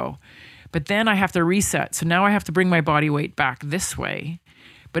want to go. But then I have to reset. So now I have to bring my body weight back this way.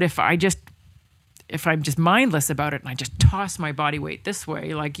 But if I'm just mindless about it and I just toss my body weight this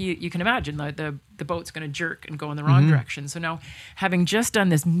way, like you can imagine the boat's going to jerk and go in the wrong direction. So now having just done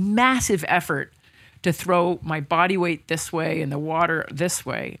this massive effort to throw my body weight this way and the water this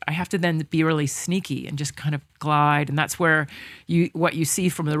way, I have to then be really sneaky and just kind of glide. And that's where what you see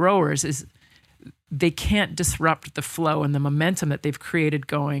from the rowers is they can't disrupt the flow and the momentum that they've created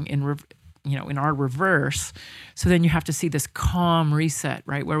going in our reverse. So then you have to see this calm reset,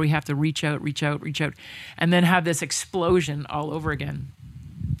 right? Where we have to reach out, and then have this explosion all over again.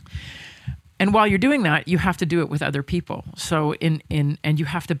 And while you're doing that, you have to do it with other people. So and you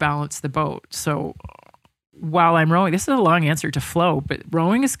have to balance the boat. So while I'm rowing, this is a long answer to flow, but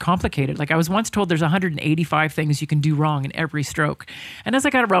rowing is complicated. Like I was once told there's 185 things you can do wrong in every stroke. And as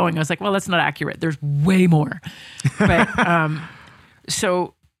I got rowing, I was like, well, that's not accurate. There's way more. But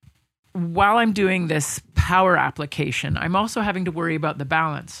so while I'm doing this power application, I'm also having to worry about the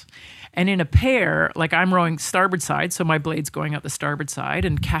balance. And in a pair, like I'm rowing starboard side, so my blade's going out the starboard side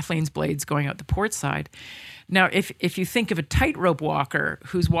and Kathleen's blade's going out the port side. Now, if you think of a tightrope walker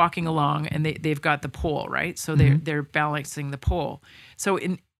who's walking along and they've got the pole, right? So they're balancing the pole. So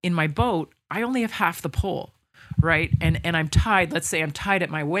in my boat, I only have half the pole, right? And I'm tied, let's say I'm tied at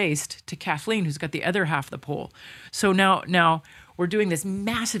my waist to Kathleen, who's got the other half of the pole. So now we're doing this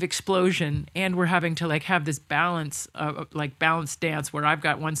massive explosion and we're having to like have this balance, like balance dance where I've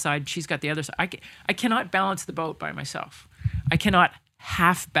got one side, she's got the other side. I cannot balance the boat by myself. I cannot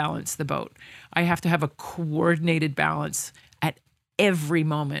half balance the boat. I have to have a coordinated balance at every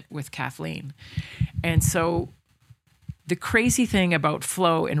moment with Kathleen. And so the crazy thing about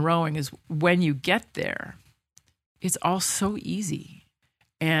flow and rowing is when you get there, it's all so easy.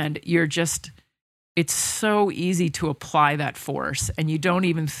 And it's so easy to apply that force. And you don't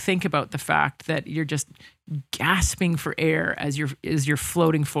even think about the fact that you're just gasping for air as you're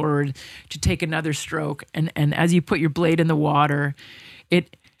floating forward to take another stroke. And as you put your blade in the water,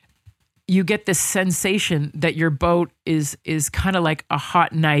 you get this sensation that your boat is kind of like a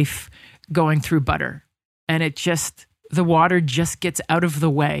hot knife going through butter. And the water just gets out of the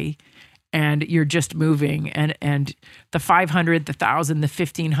way and you're just moving. And the 500, the 1,000, the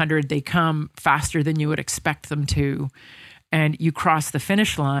 1,500, they come faster than you would expect them to. And you cross the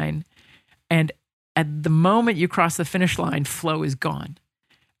finish line. And at the moment you cross the finish line, flow is gone.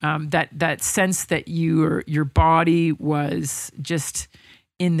 That sense that your body was just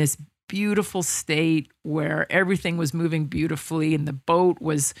in this beautiful state where everything was moving beautifully and the boat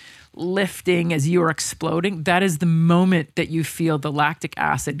was lifting as you were exploding, that is the moment that you feel the lactic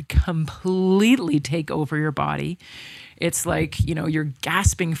acid completely take over your body. It's like, you're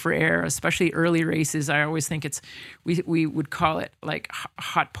gasping for air, especially early races. I always think we would call it like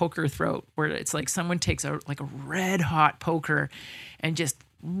hot poker throat, where it's like someone takes a red hot poker and just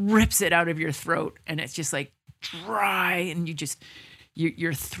rips it out of your throat and it's just like dry and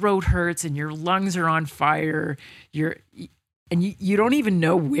your throat hurts and your lungs are on fire. You don't even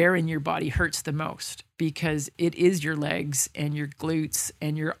know where in your body hurts the most because it is your legs and your glutes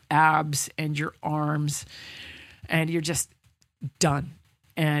and your abs and your arms, and you're just done.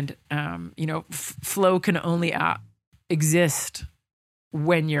 And flow can only exist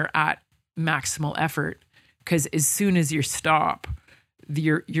when you're at maximal effort, because as soon as you stop,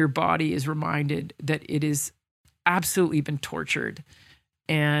 your body is reminded that it is absolutely been tortured.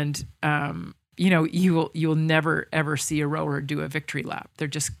 And, you'll never, ever see a rower do a victory lap. They're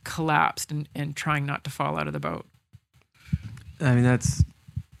just collapsed and trying not to fall out of the boat. I mean,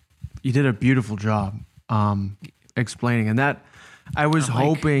 you did a beautiful job explaining. And that I was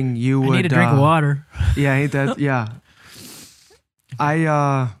hoping you would. I need a drink of water. Yeah, I hate that. Yeah.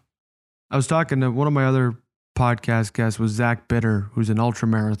 I was talking to one of my other podcast guests was Zach Bitter, who's an ultra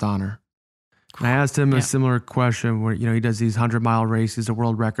marathoner. And I asked him a similar question where, he does these 100-mile races, a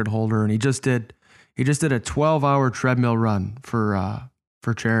world record holder, and he just did a 12-hour treadmill run for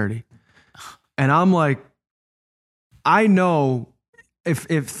charity. And I'm like, I know if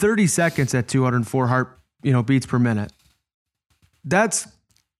 30 seconds at 204 heart, beats per minute, that's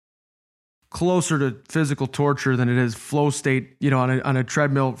closer to physical torture than it is flow state, on a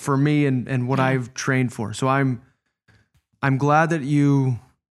treadmill for me and what I've trained for. So I'm glad that you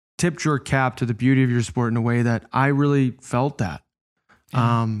tipped your cap to the beauty of your sport in a way that I really felt that.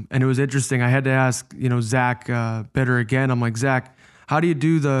 And it was interesting. I had to ask, Zach Bitter again. I'm like, Zach, how do you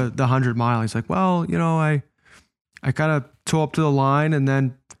do the 100-mile? He's like, well, I kind of toe up to the line and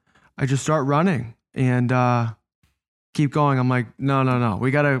then I just start running and keep going. I'm like, no.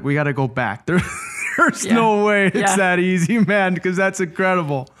 We gotta go back. There's no way it's that easy, man, because that's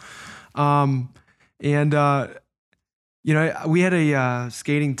incredible. We had a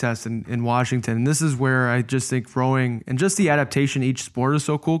skating test in Washington, and this is where I just think rowing and just the adaptation each sport is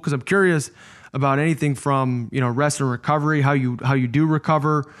so cool, because I'm curious about anything from, rest and recovery, how you do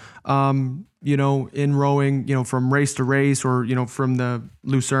recover, in rowing, from race to race, or, from the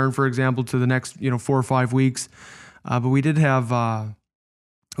Lucerne, for example, to the next, 4 or 5 weeks. But we did have,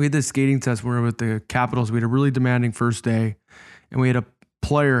 we had this skating test where we were with the Capitals. We had a really demanding first day, and we had a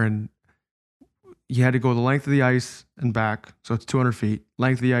player, and you had to go the length of the ice and back. So it's 200 feet,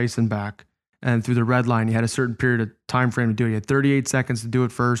 length of the ice and back. And through the red line, you had a certain period of time frame to do it. You had 38 seconds to do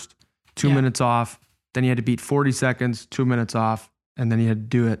it first, 2 minutes off. Then you had to beat 40 seconds, 2 minutes off. And then you had to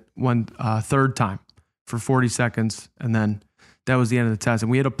do it one third time for 40 seconds. And then that was the end of the test.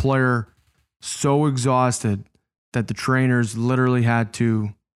 And we had a player so exhausted that the trainers literally had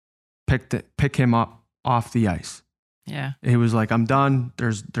to pick him up off the ice. Yeah. He was like, I'm done.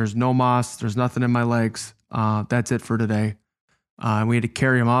 There's no moss. There's nothing in my legs. That's it for today. And we had to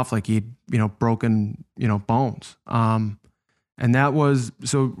carry him off like he'd, broken, bones. And that was,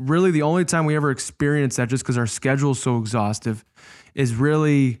 so really the only time we ever experienced that, just because our schedule is so exhaustive, is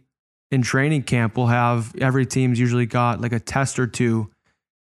really in training camp. We'll have, every team's usually got like a test or two,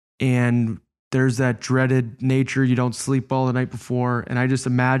 and there's that dreaded nature. You don't sleep well the night before. And I just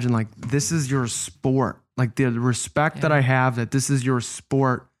imagine, like, this is your sport. Like, the respect that I have, that this is your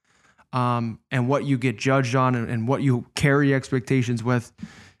sport, and what you get judged on, and what you carry expectations with.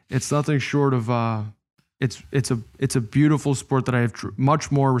 It's nothing short of, it's a beautiful sport that I have much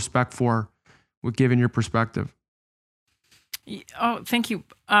more respect for, with given your perspective. Oh, thank you.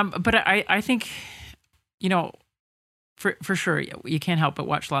 But I think, for sure, you can't help but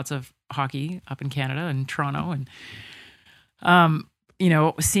watch lots of hockey up in Canada and Toronto, and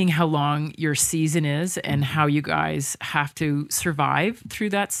seeing how long your season is and how you guys have to survive through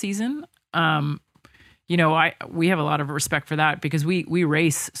that season. We have a lot of respect for that, because we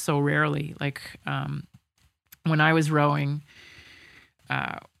race so rarely. Like, when I was rowing,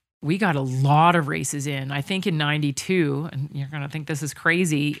 we got a lot of races in. I think in 92, and you're going to think this is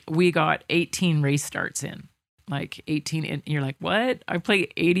crazy, we got 18 race starts in. Like 18, and you're like, what? I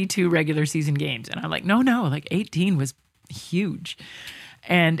played 82 regular season games. And I'm like, no, like 18 was huge.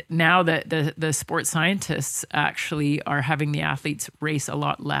 And now that the sports scientists actually are having the athletes race a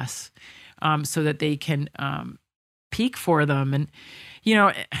lot less, so that they can peak for them. And,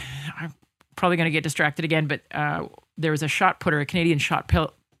 I'm probably going to get distracted again, but there was a shot putter, a Canadian shot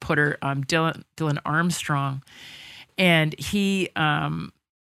putter, Dylan Armstrong, and he,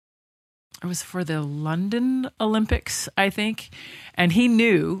 it was for the London Olympics, I think. And he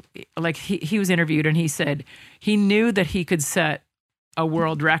knew, like, he was interviewed, and he said he knew that he could set a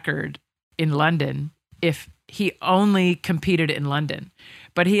world record in London if he only competed in London.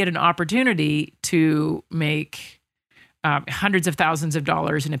 But he had an opportunity to make hundreds of thousands of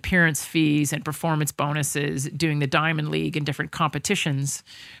dollars in appearance fees and performance bonuses doing the Diamond League and different competitions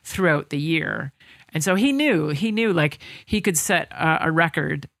throughout the year. And so he knew like he could set a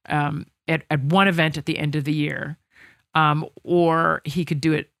record at one event at the end of the year, or he could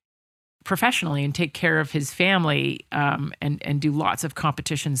do it professionally and take care of his family, and do lots of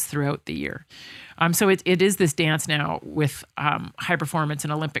competitions throughout the year. So it is this dance now with high performance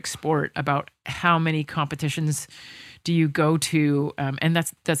and Olympic sport about how many competitions do you go to, and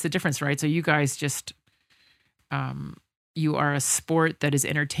that's the difference, right? So you guys just you are a sport that is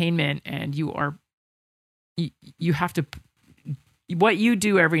entertainment, and you have to, what you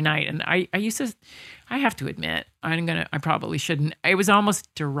do every night. And I have to admit, I probably shouldn't, it was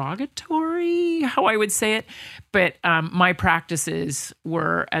almost derogatory how I would say it, but my practices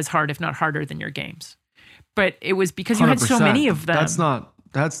were as hard, if not harder, than your games. But it was because you had so many of them.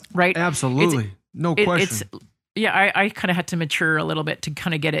 That's right. Absolutely. No question. I kind of had to mature a little bit to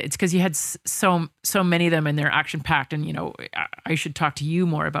kind of get it. It's because you had so many of them, and they're action packed. And I should talk to you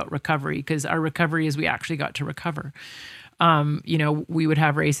more about recovery, because our recovery is we actually got to recover. We would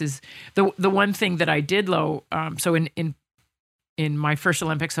have races. The one thing that I did so in my first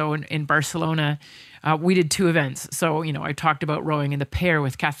Olympics, so in Barcelona, we did two events. So, I talked about rowing in the pair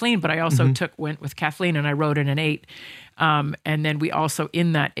with Kathleen, but I also went with Kathleen, and I rowed in an 8. And then we also,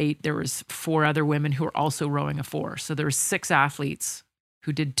 in that 8, there was 4 other women who were also rowing a 4. So there were 6 athletes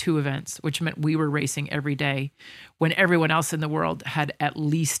who did 2 events, which meant we were racing every day when everyone else in the world had at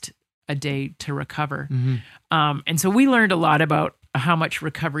least a day to recover. And so we learned a lot about how much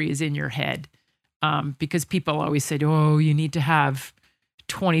recovery is in your head, because people always said, oh, you need to have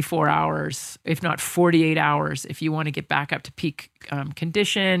 24 hours, if not 48 hours, if you want to get back up to peak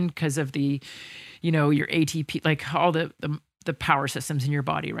condition, because of the, your ATP, like all the power systems in your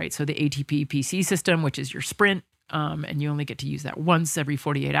body, right? So the ATP PC system, which is your sprint, and you only get to use that once every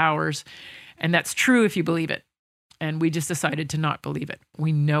 48 hours. And that's true if you believe it. And we just decided to not believe it.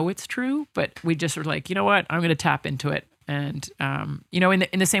 We know it's true, but we just were like, you know what? I'm going to tap into it. And, in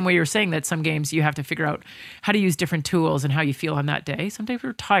the same way you're saying that some games you have to figure out how to use different tools and how you feel on that day. Sometimes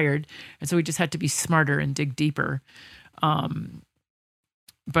we're tired. And so we just had to be smarter and dig deeper.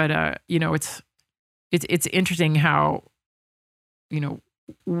 It's interesting how,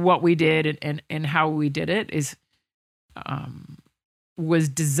 what we did and how we did it was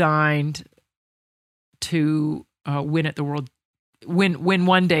designed to win at the win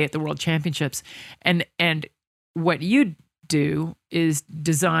one day at the World Championships, and what you do is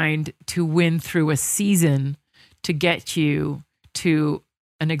designed to win through a season to get you to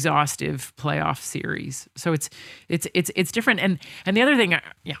an exhaustive playoff series. So it's different. And the other thing,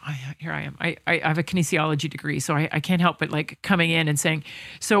 here I am. I have a kinesiology degree, so I can't help but like coming in and saying,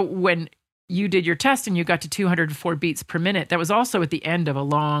 so when you did your test and you got to 204 beats per minute, that was also at the end of a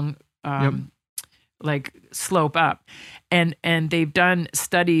long like slope up. And they've done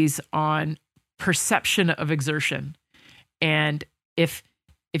studies on perception of exertion. And if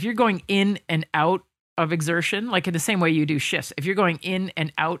you're going in and out of exertion, like in the same way you do shifts, if you're going in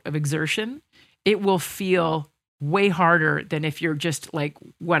and out of exertion, it will feel way harder than if you're just like,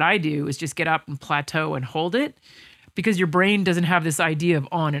 what I do is just get up and plateau and hold it, because your brain doesn't have this idea of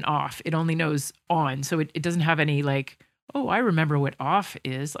on and off. It only knows on. So it doesn't have any like, oh, I remember what off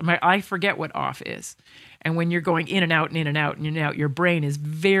is. I forget what off is. And when you're going in and out and in and out and in and out, your brain is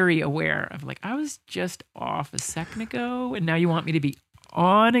very aware of like, I was just off a second ago and now you want me to be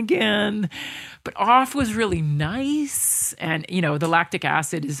on again. But off was really nice. And, the lactic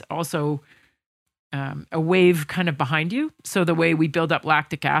acid is also a wave kind of behind you. So the way we build up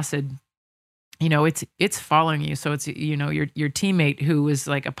lactic acid, it's following you. So it's, your teammate who was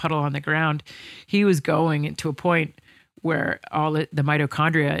like a puddle on the ground, he was going to a point where all the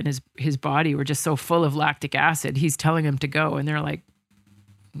mitochondria in his body were just so full of lactic acid. He's telling them to go. And they're like,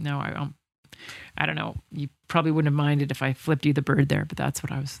 no, I don't know. You probably wouldn't have minded if I flipped you the bird there, but that's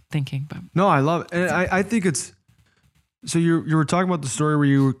what I was thinking. But no, I love it. And I think it's, so you were talking about the story where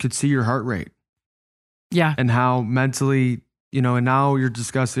you could see your heart rate. Yeah. And how mentally, and now you're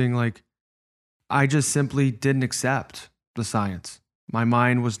discussing like, I just simply didn't accept the science. My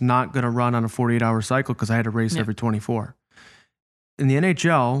mind was not going to run on a 48-hour cycle because I had to race every 24. In the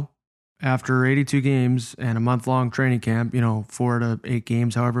NHL, after 82 games and a month-long training camp, 4 to 8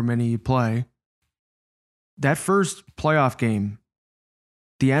 games, however many you play, that first playoff game,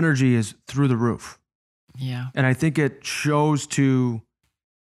 the energy is through the roof. Yeah. And I think it shows to,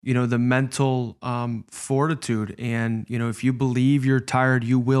 the mental fortitude. And, if you believe you're tired,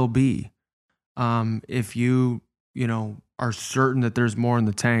 you will be. If you, are certain that there's more in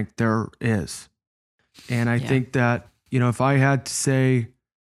the tank, there is. And I think that, if I had to say,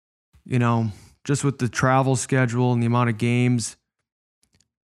 just with the travel schedule and the amount of games,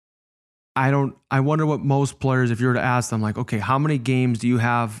 I wonder what most players, if you were to ask them, like, okay, how many games do you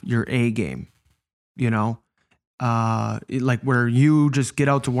have your A game? Like where you just get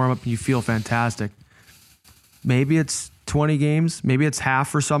out to warm up and you feel fantastic. Maybe it's 20 games. Maybe it's half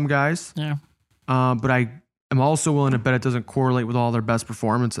for some guys. Yeah. But I'm also willing to bet it doesn't correlate with all their best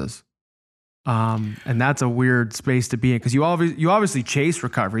performances. And that's a weird space to be in, because you obviously chase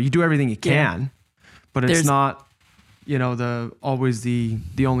recovery. You do everything you can, but it's not, always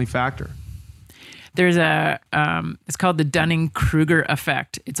the only factor. There's it's called the Dunning-Kruger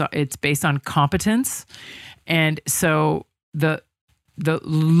effect. It's based on competence. And so the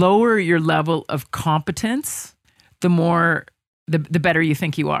lower your level of competence, the better you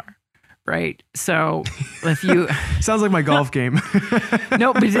think you are. Right. So if you sounds like my golf game.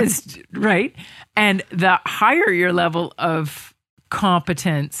 No, but it's right. And the higher your level of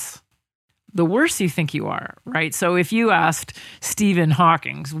competence, the worse you think you are. Right. So if you asked Stephen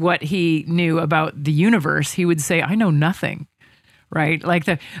Hawking what he knew about the universe, he would say, I know nothing. Right. Like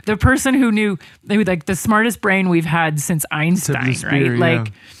the person who knew, like the smartest brain we've had since Einstein. Right.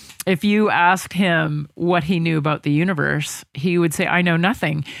 Like, if you asked him what he knew about the universe, he would say, I know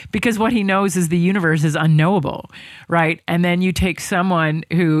nothing, because what he knows is the universe is unknowable, right? And then you take someone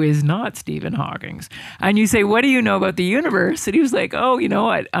who is not Stephen Hawking and you say, what do you know about the universe? And he was like, oh, you know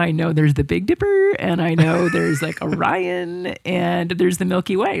what? I know there's the Big Dipper, and I know there's like Orion, and there's the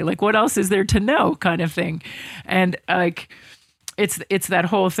Milky Way. Like, what else is there to know, kind of thing? And like, it's that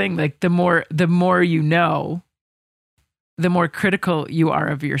whole thing. Like, the more you know, the more critical you are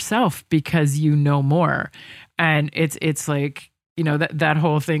of yourself because you know more. And it's like, that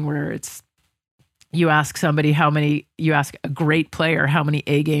whole thing where you ask a great player how many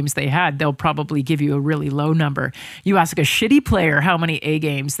A games they had, they'll probably give you a really low number. You ask a shitty player how many A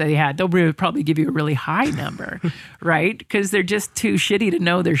games they had, they'll probably give you a really high number, right? Because they're just too shitty to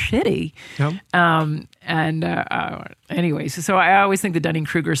know they're shitty. Yep. Anyways, so I always think the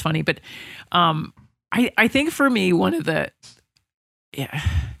Dunning-Kruger is funny, but I think for me, one of the,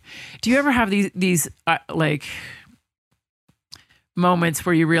 do you ever have these like moments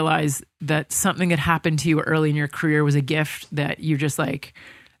where you realize that something that happened to you early in your career was a gift that you just like,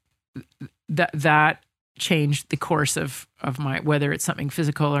 that changed the course of my, whether it's something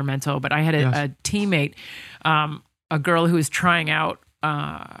physical or mental? But I had a teammate, a girl who was trying out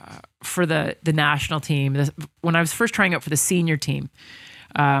for the national team. When I was first trying out for the senior team,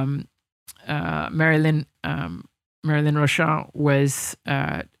 Marilyn Rochon was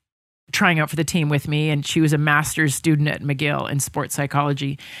trying out for the team with me, and she was a master's student at McGill in sports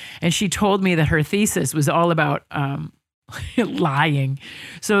psychology. And she told me that her thesis was all about lying.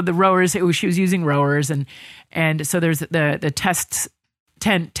 So the rowers, she was using rowers, and so there's the tests.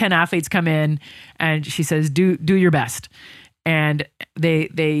 10 athletes come in, and she says, do your best. And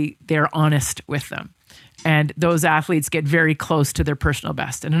they're honest with them. And those athletes get very close to their personal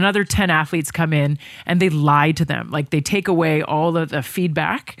best. And another 10 athletes come in and they lie to them. Like, they take away all of the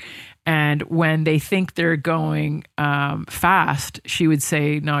feedback. And when they think they're going fast, she would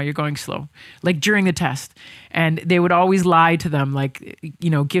say, no, you're going slow, like during the test. And they would always lie to them, like,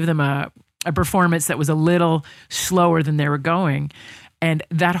 give them a performance that was a little slower than they were going. And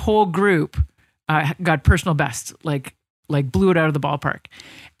that whole group got personal best, like blew it out of the ballpark.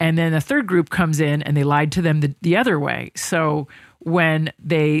 And then the third group comes in and they lied to them the other way. So when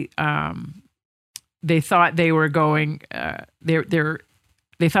they thought they were going,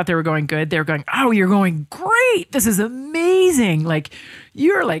 they thought they were going good. They were going, oh, you're going great. This is amazing. Like,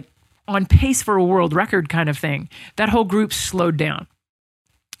 you're like on pace for a world record kind of thing. That whole group slowed down,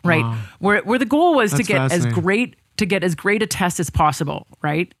 right? Wow. Where the goal was to get as great a test as possible,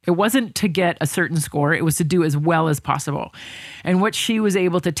 right? It wasn't to get a certain score. It was to do as well as possible. And what she was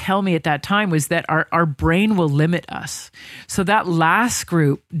able to tell me at that time was that our brain will limit us. So that last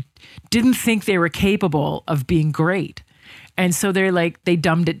group didn't think they were capable of being great. And so they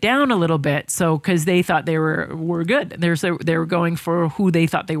dumbed it down a little bit. So, cause they thought they were good. They were going for who they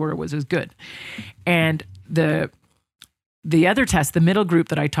thought they was good. And the other test, the middle group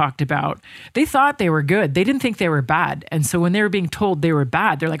that I talked about, they thought they were good. They didn't think they were bad. And so when they were being told they were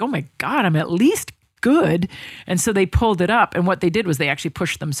bad, they're like, oh my God, I'm at least good. And so they pulled it up. And what they did was they actually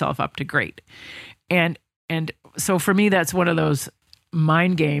pushed themselves up to great. And so for me, that's one of those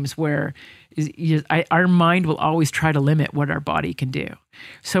mind games where our mind will always try to limit what our body can do.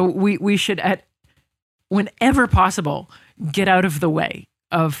 So we should, whenever possible, get out of the way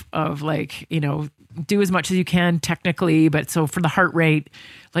of like, do as much as you can technically, but so for the heart rate,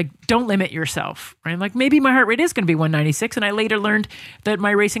 like, don't limit yourself, right? Like, maybe my heart rate is going to be 196, and I later learned that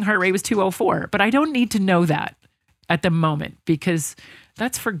my racing heart rate was 204, but I don't need to know that at the moment, because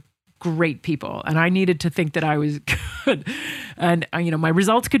that's for great people, and I needed to think that I was good. And my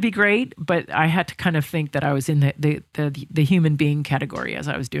results could be great, but I had to kind of think that I was in the human being category as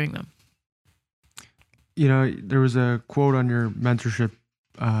I was doing them. There was a quote on your mentorship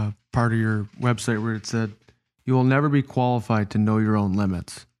part of your website where it said, you will never be qualified to know your own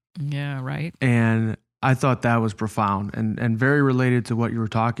limits. Yeah, right. And I thought that was profound and very related to what you were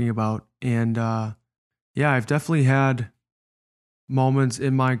talking about. And I've definitely had moments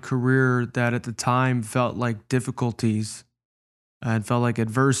in my career that at the time felt like difficulties and felt like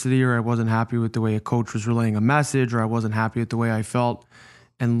adversity, or I wasn't happy with the way a coach was relaying a message, or I wasn't happy with the way I felt.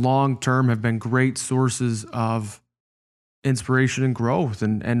 And long term have been great sources of inspiration and growth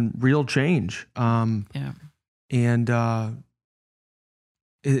and real change. It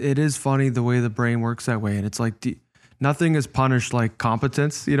is funny the way the brain works that way. And it's like nothing is punished like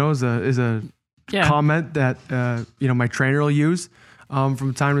competence, is a comment that, my trainer will use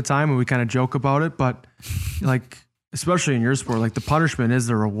from time to time, and we kind of joke about it, but like, especially in your sport, like the punishment is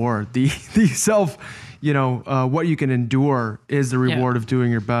the reward. The self, what you can endure is the reward of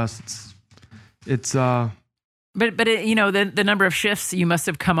doing your best. But the number of shifts you must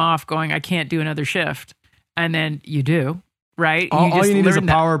have come off going, I can't do another shift. And then you do, right? All you need is a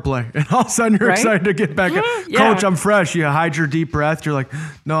power play. And all of a sudden you're excited to get back. Coach, I'm fresh. You hide your deep breath. You're like,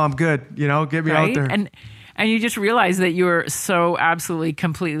 no, I'm good. Get me out there. And you just realize that you're so absolutely,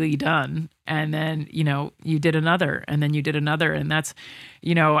 completely done. And then, you did another, and then you did another. And that's,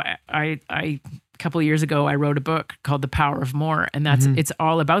 a couple of years ago, I wrote a book called The Power of More. And that's, it's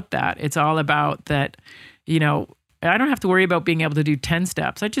all about that. It's all about that. I don't have to worry about being able to do 10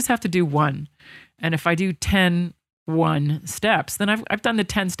 steps. I just have to do one. And if I do 10 steps, then I've done the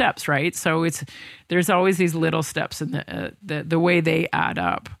 10 steps, right? So there's always these little steps in the way they add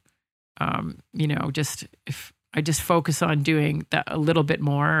up. Just if I just focus on doing that a little bit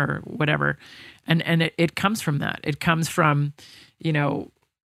more or whatever. And it comes from that. It comes from, I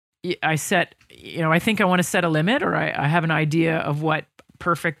think I want to set a limit, or I have an idea of what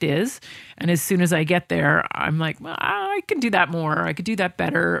perfect is. And as soon as I get there, I'm like, well, I can do that more, or I could do that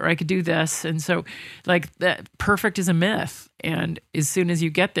better, or I could do this. And so like that perfect is a myth. And as soon as you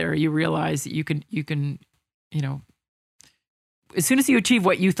get there, you realize that you can, as soon as you achieve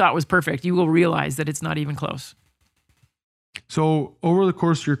what you thought was perfect, you will realize that it's not even close. So over the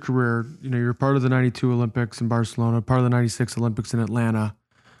course of your career, you're part of the 92 Olympics in Barcelona, part of the 96 Olympics in Atlanta.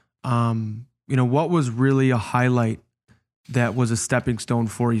 What was really a highlight that was a stepping stone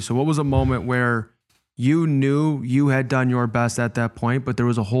for you? So what was a moment where you knew you had done your best at that point, but there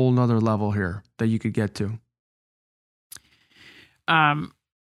was a whole nother level here that you could get to?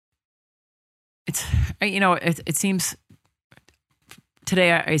 It seems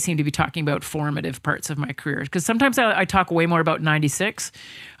today I seem to be talking about formative parts of my career, because sometimes I talk way more about 96.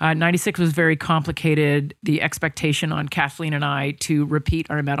 96 was very complicated. The expectation on Kathleen and I to repeat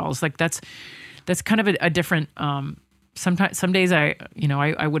our medals, like that's kind of a different, sometimes, some days I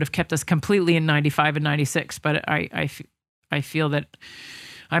would have kept us completely in 95 and 96, but I feel that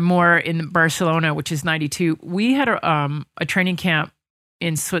I'm more in Barcelona, which is 92. We had a training camp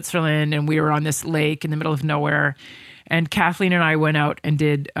in Switzerland, and we were on this lake in the middle of nowhere. And Kathleen and I went out and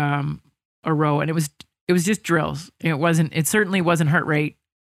did a row, and it was just drills. It certainly wasn't heart rate.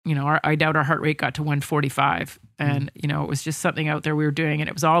 I doubt our heart rate got to 145. And, it was just something out there we were doing. And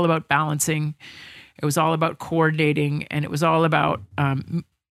it was all about balancing. It was all about coordinating. And it was all about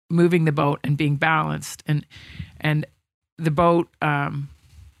moving the boat and being balanced. And the boat, a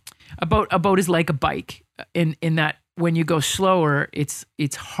boat is like a bike in that when you go slower,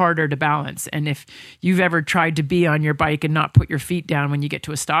 it's harder to balance. And if you've ever tried to be on your bike and not put your feet down when you get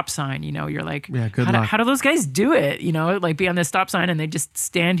to a stop sign, you're like, how do those guys do it? Like be on this stop sign and they just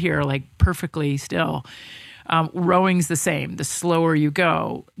stand here like perfectly still. Rowing's the same. The slower you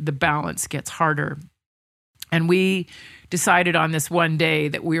go, the balance gets harder. And we decided on this one day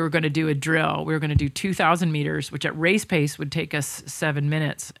that we were going to do a drill. We were going to do 2,000 meters, which at race pace would take us 7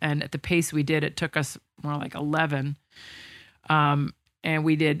 minutes. And at the pace we did, it took us more like 11. And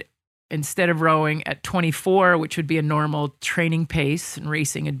we did, instead of rowing at 24, which would be a normal training pace, and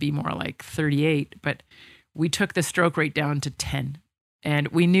racing would be more like 38, but we took the stroke rate down to 10. And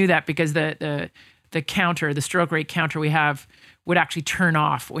we knew that because the stroke rate counter we have would actually turn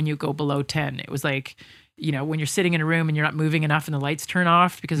off when you go below 10. It was like, when you're sitting in a room and you're not moving enough and the lights turn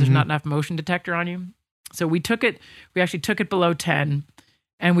off because there's not enough motion detector on you. So we actually took it below 10,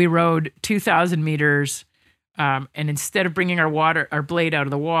 and we rowed 2,000 meters. And instead of bringing our blade out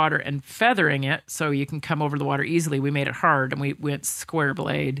of the water and feathering it so you can come over the water easily, we made it hard and we went square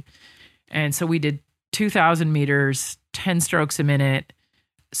blade. And so we did 2,000 meters, 10 strokes a minute,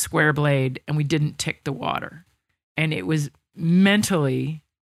 square blade, and we didn't tick the water. And it was mentally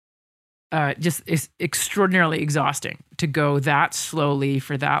just extraordinarily exhausting to go that slowly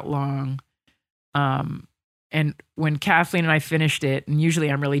for that long. And when Kathleen and I finished it, and usually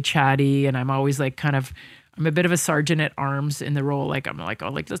I'm really chatty and I'm always like I'm a bit of a sergeant at arms in the role. Like, I'm like,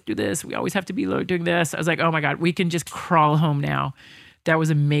 let's do this. We always have to be doing this. I was like, oh my God, we can just crawl home now. That was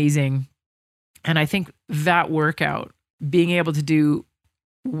amazing. And I think that workout, being able to do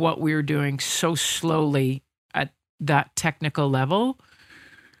what we were doing so slowly at that technical level,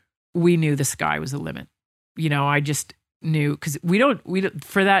 we knew the sky was the limit. I just knew, because we don't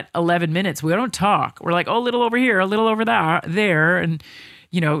for that 11 minutes, we don't talk. We're like, oh, a little over here, a little over there. And,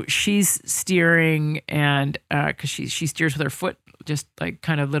 she's steering, and because she steers with her foot, just like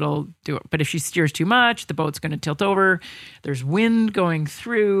kind of little do it. But if she steers too much, the boat's going to tilt over. There's wind going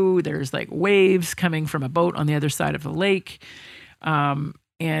through. There's like waves coming from a boat on the other side of the lake.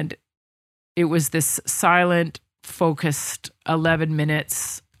 And it was this silent, focused 11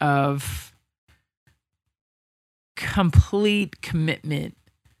 minutes of complete commitment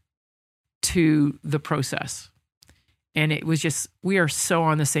to the process. And it was just, we are so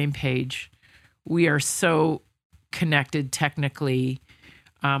on the same page. We are so connected technically.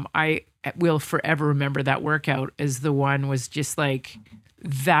 I will forever remember that workout as the one was just like,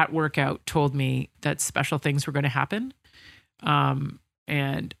 that workout told me that special things were going to happen.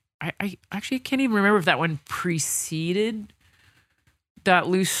 And I actually can't even remember if that one preceded that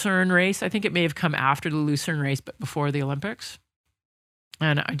Lucerne race. I think it may have come after the Lucerne race, but before the Olympics.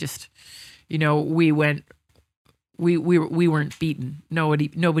 And I just, we weren't beaten.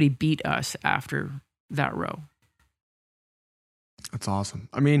 Nobody beat us after that row. That's awesome.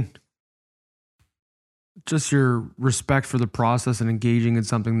 I mean, just your respect for the process and engaging in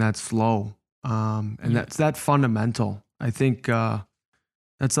something that's slow. And that's that fundamental. I think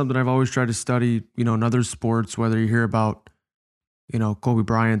that's something I've always tried to study, in other sports, whether you hear about, Kobe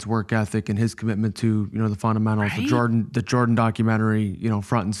Bryant's work ethic and his commitment to, the fundamentals, right? the Jordan documentary,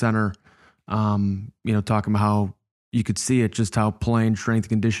 front and center, talking about how you could see it, just how playing strength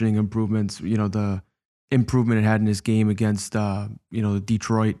conditioning improvements, the improvement it had in his game against, the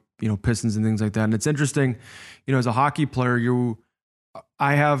Detroit, Pistons and things like that. And it's interesting, as a hockey player,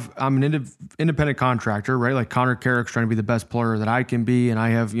 I'm an independent contractor, right? Like Connor Carrick's trying to be the best player that I can be. And I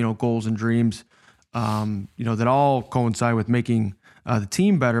have, goals and dreams, that all coincide with making the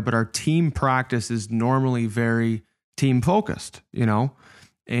team better, but our team practice is normally very team focused,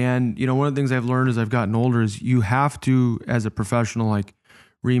 and, one of the things I've learned as I've gotten older is you have to, as a professional, like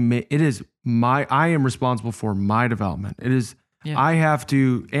I am responsible for my development. I have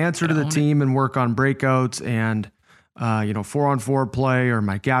to answer to the team and work on breakouts and, 4-on-4 play or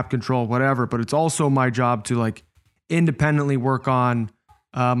my gap control, whatever. But it's also my job to like independently work on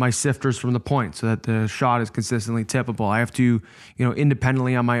my sifters from the point so that the shot is consistently tippable. I have to,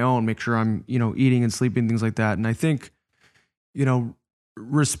 independently on my own, make sure I'm, eating and sleeping, things like that. And I think,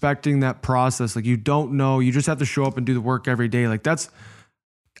 respecting that process, like you don't know, you just have to show up and do the work every day. Like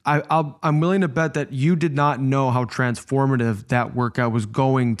I'm willing to bet that you did not know how transformative that workout was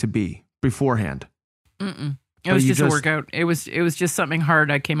going to be beforehand. Mm-mm. It was just a workout. It was just something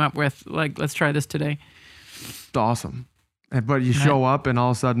hard I came up with. Like, let's try this today. It's awesome. But you show up and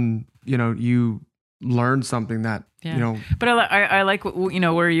all of a sudden, you learn something that, But I like,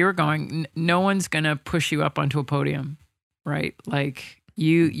 where you're going. No one's going to push you up onto a podium, right? Like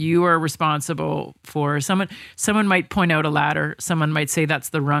you are responsible for someone might point out a ladder. Someone might say that's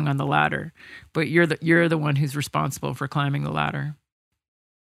the rung on the ladder, but you're the one who's responsible for climbing the ladder.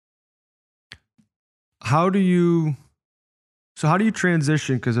 How do you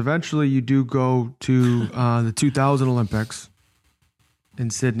transition? Because eventually you do go to the 2000 Olympics in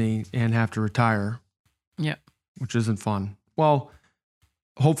Sydney and have to retire. Yeah. Which isn't fun. Well,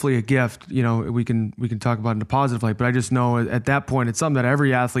 hopefully a gift, we can talk about it in a positive light, but I just know at that point, it's something that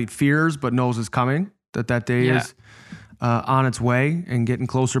every athlete fears, but knows is coming, that day is on its way and getting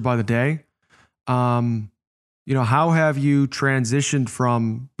closer by the day. How have you transitioned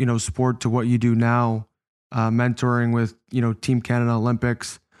from, sport to what you do now, mentoring with, Team Canada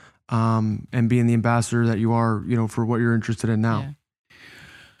Olympics, and being the ambassador that you are, for what you're interested in now? Yeah.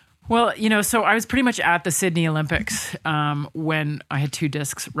 Well, so I was pretty much at the Sydney Olympics when I had 2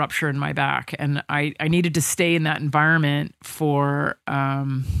 discs rupture in my back, and I needed to stay in that environment for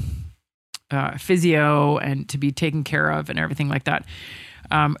physio and to be taken care of and everything like that.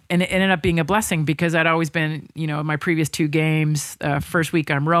 And it ended up being a blessing because I'd always been, my previous 2 games, first week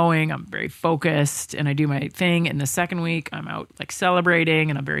I'm rowing, I'm very focused and I do my thing. And the second week I'm out like celebrating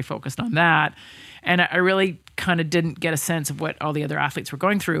and I'm very focused on that. And I really kind of didn't get a sense of what all the other athletes were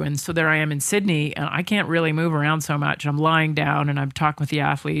going through. And so there I am in Sydney and I can't really move around so much. I'm lying down and I'm talking with the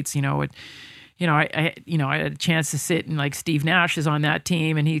athletes, I had a chance to sit and like Steve Nash is on that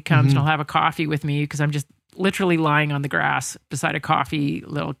team and he comes and he'll have a coffee with me because I'm just literally lying on the grass beside a coffee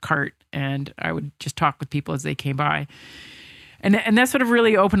little cart. And I would just talk with people as they came by. And that sort of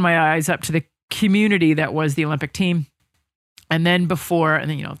really opened my eyes up to the community that was the Olympic team. And then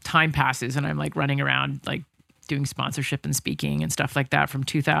time passes and I'm like running around, like doing sponsorship and speaking and stuff like that from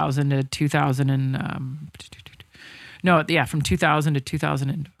 2000 to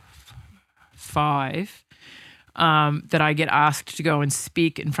 2005, that I get asked to go and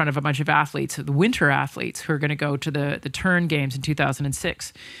speak in front of a bunch of athletes, the winter athletes who are going to go to the Turn Games in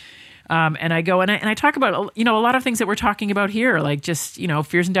 2006. And I go and I talk about, a lot of things that we're talking about here, like just,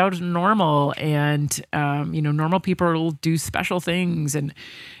 fears and doubts are normal and, normal people do special things and,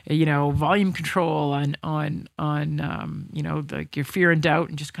 volume control on like your fear and doubt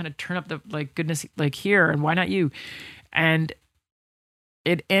and just kind of turn up the like goodness, like here and why not you? And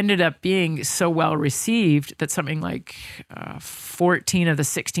it ended up being so well received that something like 14 of the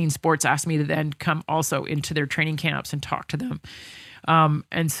 16 sports asked me to then come also into their training camps and talk to them.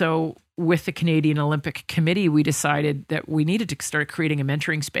 And so with the Canadian Olympic Committee, we decided that we needed to start creating a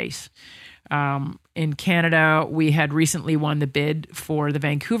mentoring space. In Canada, we had recently won the bid for the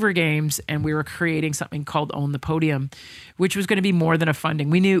Vancouver Games, and we were creating something called Own the Podium, which was going to be more than a funding.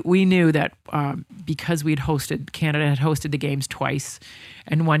 We knew that because Canada had hosted the games twice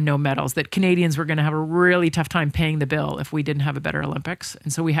and won no medals, that Canadians were going to have a really tough time paying the bill if we didn't have a better Olympics.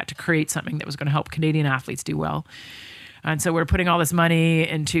 And so we had to create something that was going to help Canadian athletes do well. And so we're putting all this money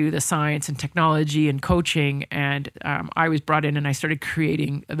into the science and technology and coaching. And I was brought in and I started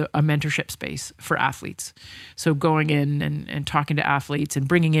creating a mentorship space for athletes. So going in and talking to athletes and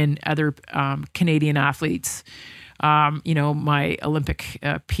bringing in other Canadian athletes, my Olympic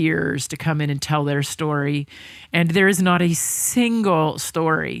peers to come in and tell their story. And there is not a single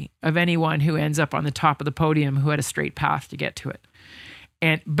story of anyone who ends up on the top of the podium who had a straight path to get to it.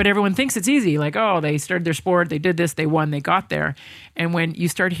 But everyone thinks it's easy, like, oh, they started their sport, they did this, they won, they got there. And when you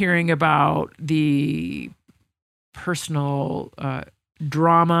start hearing about the personal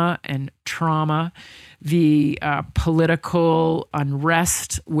drama and trauma, the political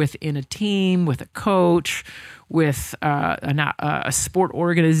unrest within a team, with a coach, with a sport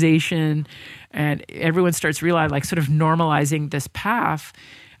organization, and everyone starts realizing, like, sort of normalizing this path.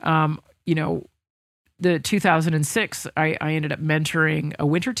 The 2006, I ended up mentoring a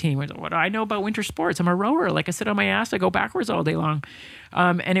winter team. What do I know about winter sports? I'm a rower. Like, I sit on my ass, I go backwards all day long.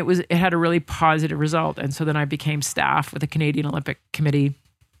 And it had a really positive result. And so then I became staff with the Canadian Olympic Committee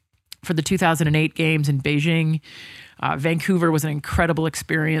for the 2008 games in Beijing. Vancouver was an incredible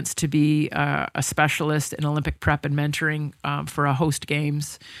experience to be a specialist in Olympic prep and mentoring for a host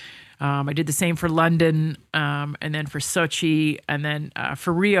games. I did the same for London, and then for Sochi, and then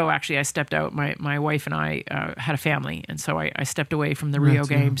for Rio. Actually, I stepped out. My wife and I had a family, and so I stepped away from the Rio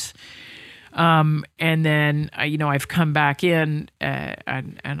Games. And then I've come back in,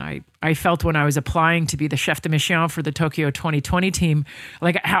 and I felt when I was applying to be the chef de mission for the Tokyo 2020 team,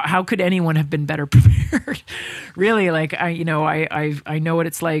 like how could anyone have been better prepared? Really, like I know what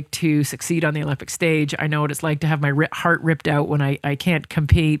it's like to succeed on the Olympic stage. I know what it's like to have my heart ripped out when I can't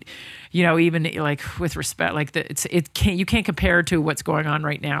compete. Even like with respect, like you can't compare to what's going on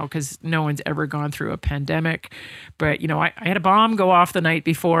right now because no one's ever gone through a pandemic. But I had a bomb go off the night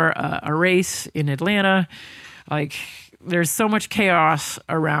before a race in Atlanta. Like, there's so much chaos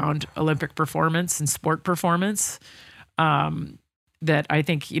around Olympic performance and sport performance that I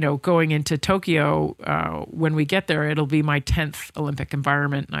think, going into Tokyo, when we get there, it'll be my 10th Olympic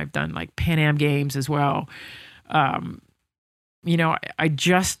environment. And I've done like Pan Am Games as well. I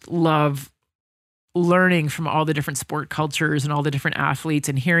just love learning from all the different sport cultures and all the different athletes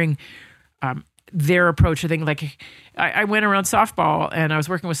and hearing their approach to things. Like I went around softball and I was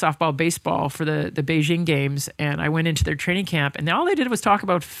working with softball baseball for the Beijing games, and I went into their training camp and all they did was talk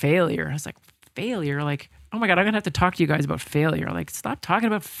about failure. I was like, failure? Like, oh my God, I'm gonna have to talk to you guys about failure. Like, stop talking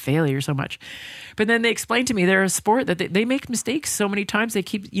about failure so much. But then they explained to me they're a sport that they make mistakes so many times. They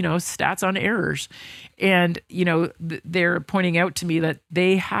keep, stats on errors. And, they're pointing out to me that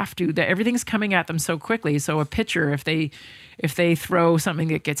that everything's coming at them so quickly. So a pitcher, if they throw something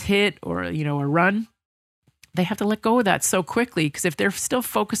that gets hit or, a run, they have to let go of that so quickly, because if they're still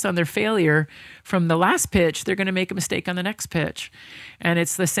focused on their failure from the last pitch, they're going to make a mistake on the next pitch. And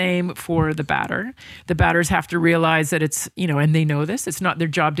it's the same for the batter. The batters have to realize that it's, and they know this, it's not their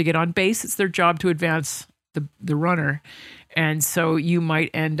job to get on base, it's their job to advance the runner. And so you might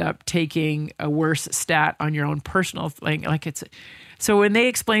end up taking a worse stat on your own personal thing. So when they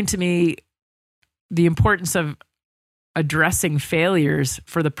explained to me the importance of addressing failures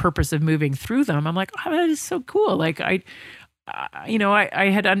for the purpose of moving through them, I'm like, oh, that is so cool. Like I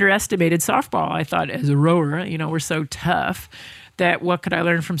had underestimated softball. I thought as a rower, we're so tough that what could I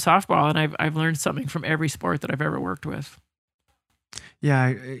learn from softball? And I've learned something from every sport that I've ever worked with.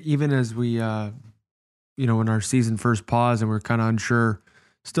 Yeah. Even as we, when our season first paused and we're kind of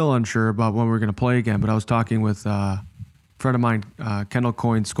still unsure about when we're going to play again, but I was talking with, friend of mine, Kendall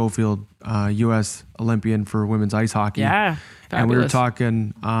Coyne Schofield, U.S. Olympian for women's ice hockey. Yeah, fabulous. And we were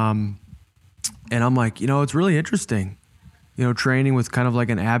talking, and I'm like, it's really interesting, training with kind of like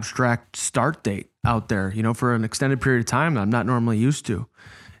an abstract start date out there, for an extended period of time that I'm not normally used to.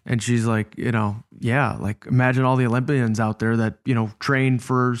 And she's like, yeah, like imagine all the Olympians out there that, train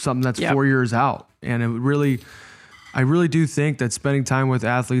for something that's 4 years out. And I really do think that spending time with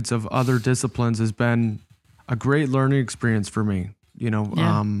athletes of other disciplines has been a great learning experience for me,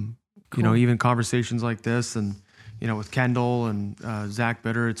 cool. Even conversations like this and, with Kendall and Zach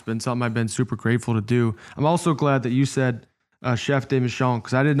Bitter, it's been something I've been super grateful to do. I'm also glad that you said chef de mission,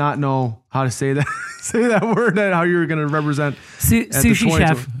 because I did not know how to say that word and how you were going to represent sushi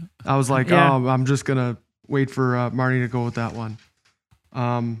chef. I was like, I'm just going to wait for Marnie to go with that one.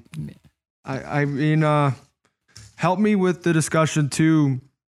 I mean, help me with the discussion too,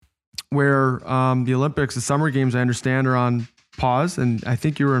 where the Olympics, the Summer Games, I understand, are on pause, and I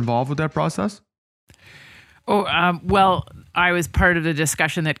think you were involved with that process? Oh, well, I was part of the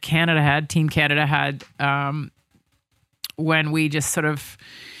discussion that Team Canada had, when we just sort of,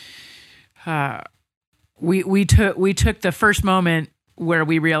 we took the first moment where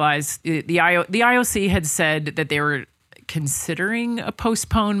we realized the IOC had said that they were considering a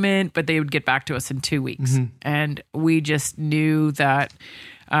postponement, but they would get back to us in 2 weeks. Mm-hmm. And we just knew that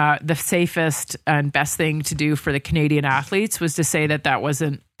the safest and best thing to do for the Canadian athletes was to say that that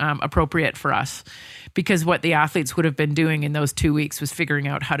wasn't appropriate for us, because what the athletes would have been doing in those 2 weeks was figuring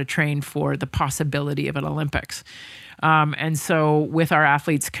out how to train for the possibility of an Olympics. And so with our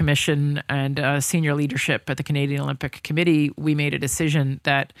athletes commission and senior leadership at the Canadian Olympic Committee, we made a decision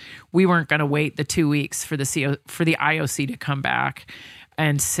that we weren't going to wait the 2 weeks for the IOC to come back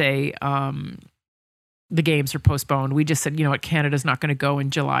and say the games are postponed. We just said, you know what, Canada's not going to go in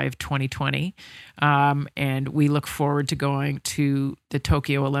July of 2020. And we look forward to going to the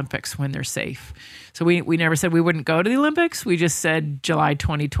Tokyo Olympics when they're safe. So we never said we wouldn't go to the Olympics. We just said July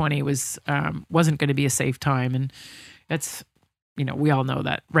 2020 wasn't going to be a safe time. And that's, we all know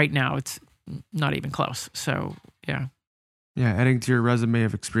that right now it's not even close. So, yeah. Yeah, adding to your resume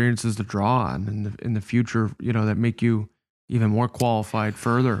of experiences to draw on in the future, that make you even more qualified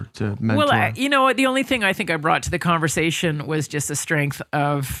further to mentor. Well, the only thing I think I brought to the conversation was just the strength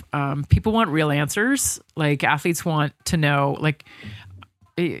of people want real answers. Like, athletes want to know, like,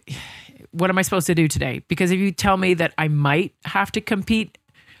 what am I supposed to do today? Because if you tell me that I might have to compete,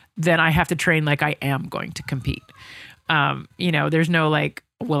 then I have to train like I am going to compete. There's no like,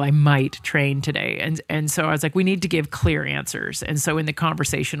 well, I might train today. And so I was like, we need to give clear answers. And so in the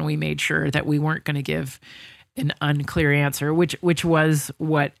conversation, we made sure that we weren't going to give an unclear answer, which was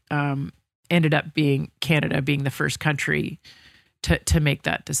what ended up being Canada being the first country to make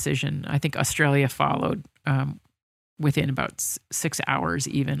that decision. I think Australia followed within about 6 hours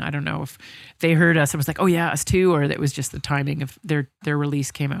even. I don't know if they heard us and was like, oh yeah, us too, or that was just the timing of their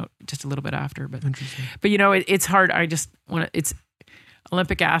release came out just a little bit after. But interesting. But it's hard. I just want to, it's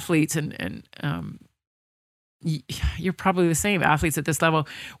Olympic athletes and you're probably the same athletes at this level.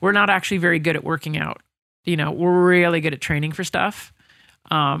 We're not actually very good at working out. We're really good at training for stuff.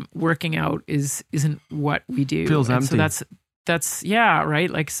 Working out isn't what we do. Feels empty. So that's yeah,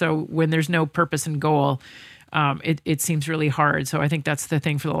 right. Like, so when there's no purpose and goal, it seems really hard. So I think that's the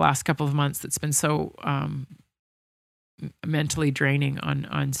thing for the last couple of months that's been so mentally draining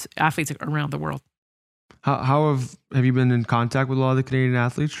on athletes around the world. How have you been in contact with a lot of the Canadian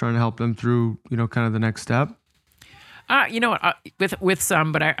athletes, trying to help them through, kind of the next step? You know what? With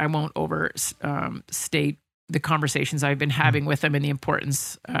some, but I won't overstate the conversations I've been having with them and the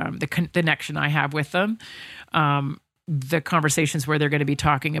importance, the connection I have with them. The conversations where they're going to be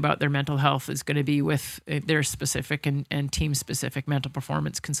talking about their mental health is going to be with their specific and team specific mental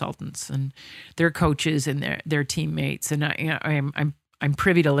performance consultants and their coaches and their teammates. And I'm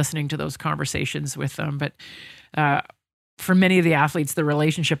privy to listening to those conversations with them. But for many of the athletes, the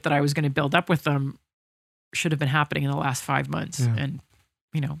relationship that I was going to build up with them should have been happening in the last 5 months. Yeah. And,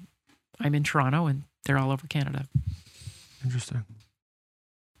 I'm in Toronto and they're all over Canada. Interesting.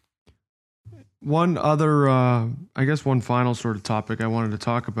 One other, one final sort of topic I wanted to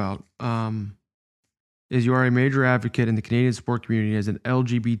talk about is you are a major advocate in the Canadian sport community as an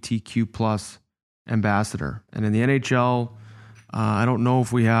LGBTQ plus ambassador. And in the NHL, I don't know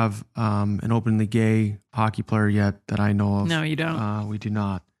if we have an openly gay hockey player yet that I know of. No, you don't. We do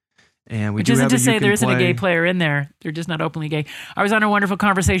not. And Which isn't to say there isn't a gay player in there. They're just not openly gay. I was on a wonderful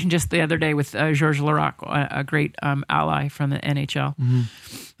conversation just the other day with Georges Larac, a great ally from the NHL.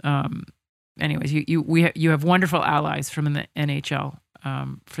 Mm-hmm. Anyways, you have wonderful allies from the NHL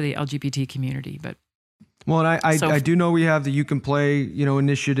for the LGBT community. But I do know we have the You Can Play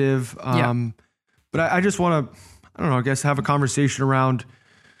initiative. But I just want to I guess have a conversation around.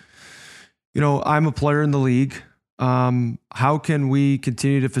 I'm a player in the league. How can we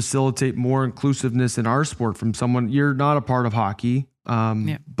continue to facilitate more inclusiveness in our sport from someone? You're not a part of hockey,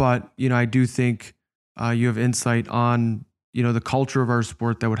 but I do think you have insight on the culture of our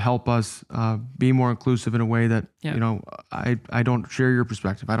sport that would help us be more inclusive in a way that I don't share your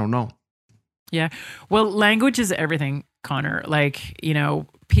perspective. I don't know. Yeah, well, language is everything, Connor. Like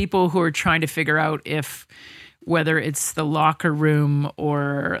people who are trying to figure out whether it's the locker room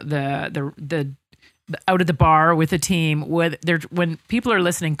or the out at the bar with a team, when people are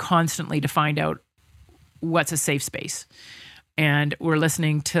listening constantly to find out what's a safe space, and we're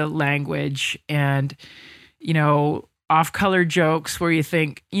listening to language and off-color jokes where you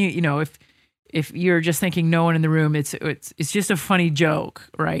think if you're just thinking no one in the room, it's just a funny joke,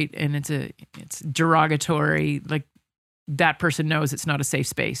 right? And it's derogatory, like that person knows it's not a safe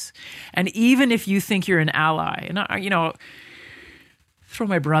space. And even if you think you're an ally, and throw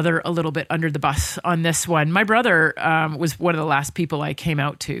my brother a little bit under the bus on this one. My brother was one of the last people I came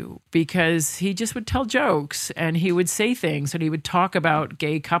out to because he just would tell jokes and he would say things and he would talk about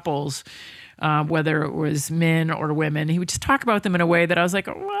gay couples, whether it was men or women. He would just talk about them in a way that I was like,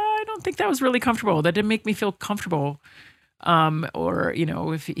 well, I don't think that was really comfortable. That didn't make me feel comfortable or,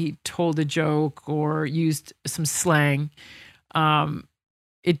 if he told a joke or used some slang,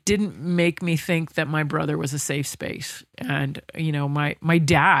 it didn't make me think that my brother was a safe space. And, my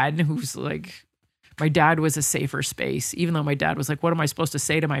dad, my dad was a safer space, even though my dad was like, what am I supposed to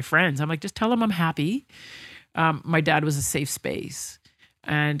say to my friends? I'm like, just tell them I'm happy. My dad was a safe space.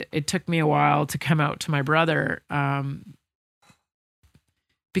 And it took me a while to come out to my brother,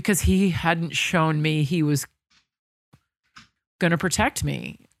 because he hadn't shown me he was going to protect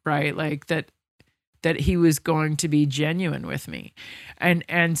me, right? Like that he was going to be genuine with me.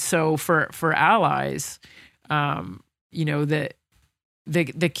 And so for allies, the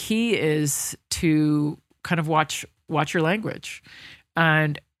key is to kind of watch your language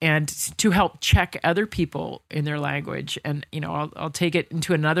and to help check other people in their language. And, I'll take it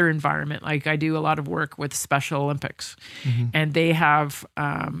into another environment. Like I do a lot of work with Special Olympics, and they have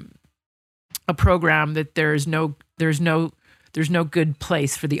a program that there's no good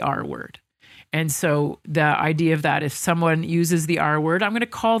place for the R word. And so the idea of that, if someone uses the R word, I'm going to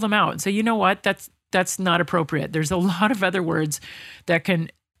call them out and say, you know what, that's not appropriate. There's a lot of other words that can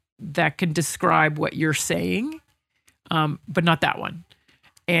describe what you're saying, but not that one.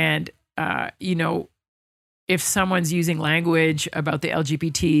 And, if someone's using language about the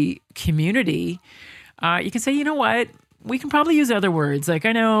LGBT community, you can say, you know what, we can probably use other words. Like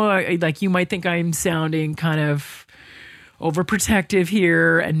I know, like you might think I'm sounding kind of overprotective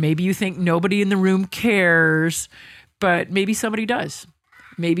here, and maybe you think nobody in the room cares, but maybe somebody does.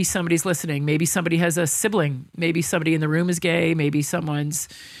 Maybe somebody's listening. Maybe somebody has a sibling. Maybe somebody in the room is gay. Maybe someone's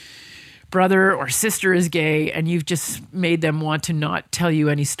brother or sister is gay, and you've just made them want to not tell you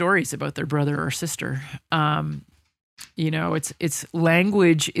any stories about their brother or sister. It's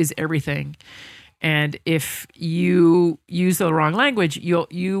language is everything. And if you use the wrong language,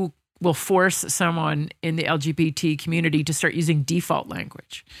 you will force someone in the LGBT community to start using default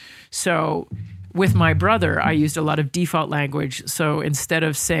language. So with my brother, I used a lot of default language. So instead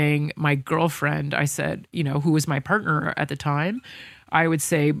of saying my girlfriend, I said, who was my partner at the time, I would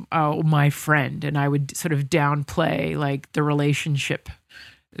say, oh, my friend. And I would sort of downplay like the relationship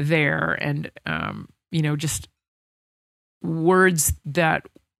there. And, just words that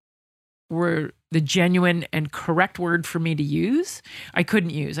were the genuine and correct word for me to use, I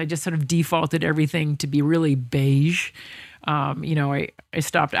couldn't use. I just sort of defaulted everything to be really beige. I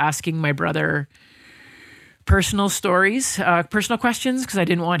stopped asking my brother personal stories, personal questions, because I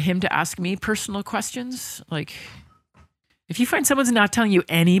didn't want him to ask me personal questions. Like, if you find someone's not telling you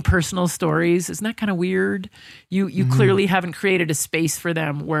any personal stories, isn't that kind of weird? You clearly haven't created a space for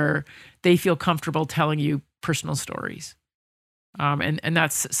them where they feel comfortable telling you personal stories. And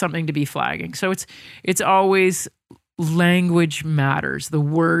that's something to be flagging. So it's always language matters. The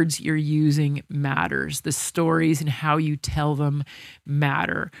words you're using matters. The stories and how you tell them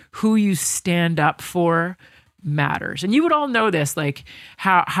matter. Who you stand up for matters. And you would all know this, like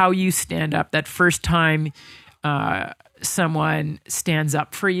how you stand up. That first time someone stands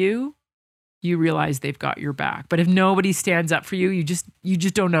up for you, you realize they've got your back. But if nobody stands up for you, you just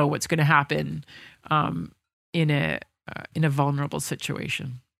don't know what's going to happen in a vulnerable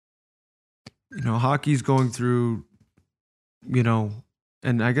situation. Hockey's going through,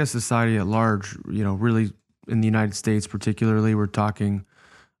 and I guess society at large, really in the United States particularly, we're talking,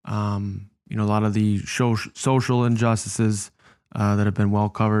 a lot of the social injustices that have been well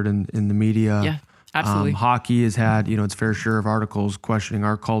covered in the media. Yeah, absolutely. Hockey has had, its fair share of articles questioning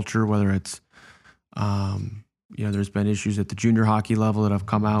our culture, whether it's, there's been issues at the junior hockey level that have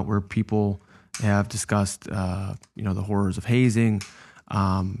come out where people have discussed, the horrors of hazing.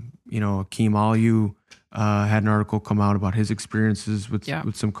 Akeem Aliu had an article come out about his experiences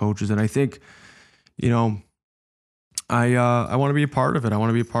with some coaches. And I think, I want to be a part of it. I want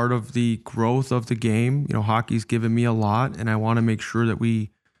to be a part of the growth of the game. Hockey's given me a lot, and I want to make sure that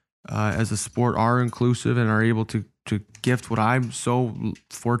we, as a sport, are inclusive and are able to gift what I'm so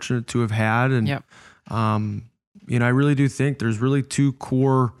fortunate to have had. And, I really do think there's really two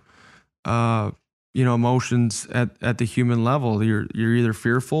core emotions at the human level. You're either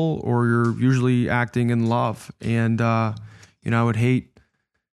fearful or you're usually acting in love. And, I would hate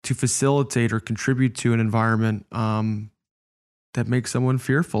to facilitate or contribute to an environment, that makes someone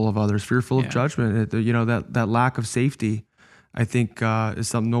fearful of others, fearful of judgment. That lack of safety, I think, is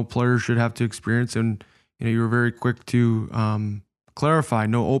something no player should have to experience. And, you were very quick to, clarify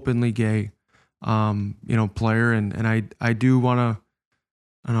no openly gay, player. And I do want to,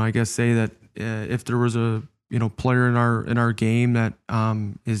 I guess say that if there was a player in our game that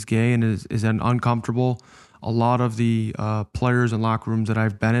is gay and is uncomfortable, a lot of the players and locker rooms that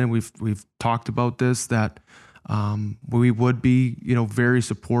I've been in, we've talked about this, that we would be, very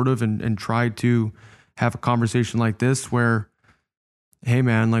supportive and try to have a conversation like this where, hey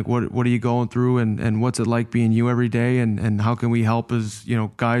man, like what are you going through and what's it like being you every day and how can we help as,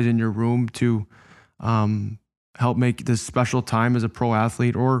 guys in your room to help make this special time as a pro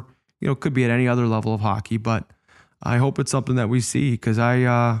athlete, or, could be at any other level of hockey, but I hope it's something that we see, because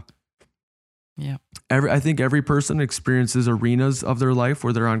I think every person experiences arenas of their life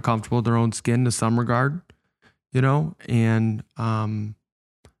where they're uncomfortable in their own skin to some regard, and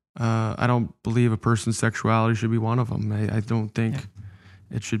I don't believe a person's sexuality should be one of them. I don't think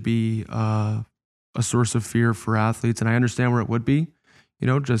it should be a source of fear for athletes, and I understand where it would be,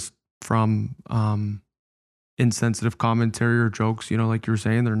 just from insensitive commentary or jokes, like you were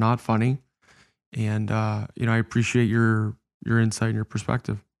saying, they're not funny. And, I appreciate your insight and your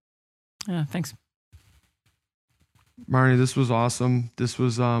perspective. Yeah, thanks. Marnie, this was awesome. This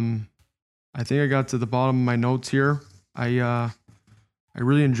was, I think I got to the bottom of my notes here. I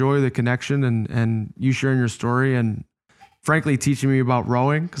really enjoy the connection and you sharing your story and frankly teaching me about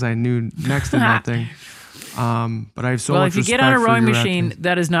rowing, because I knew next to nothing. But I have so much respect. Well, if you get on a rowing machine,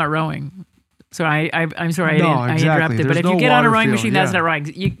 that is not rowing. So I'm sorry I interrupted, but if you get on a rowing machine, that's not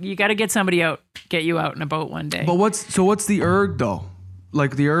rowing. You got to get somebody out, get you out in a boat one day. But what's the erg though?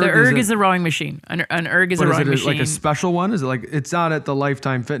 Like the erg. The erg is the rowing machine. An erg is a rowing machine. Like a special one? Is it like, it's not at the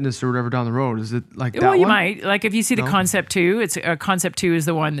Lifetime Fitness or whatever down the road? Is it like that? Well, you one? might, like if you see the Concept 2, Concept 2 is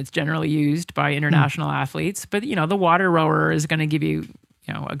the one that's generally used by international athletes. But the water rower is going to give you,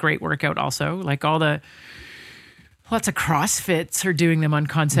 a great workout also. Like lots of CrossFits are doing them on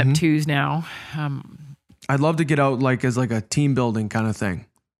Concept 2s now. I'd love to get out as a team building kind of thing.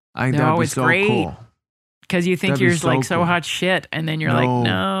 I think that'd be so great. Cool. Because you think you're so cool. hot shit, and then you're like,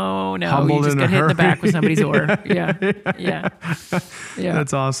 no, Humbled you just get hit in the back with somebody's oar. Yeah.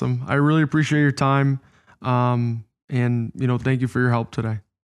 That's awesome. I really appreciate your time. And thank you for your help today.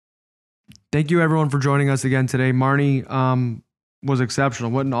 Thank you everyone for joining us again today. Marnie was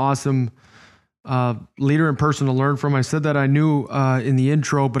exceptional. What an awesome leader and person to learn from. I said that I knew in the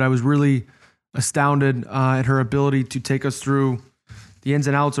intro, but I was really astounded at her ability to take us through the ins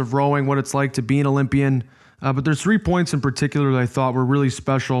and outs of rowing, what it's like to be an Olympian. But there's 3 points in particular that I thought were really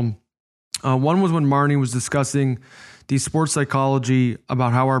special. One was when Marnie was discussing the sports psychology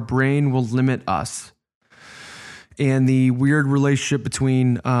about how our brain will limit us, and the weird relationship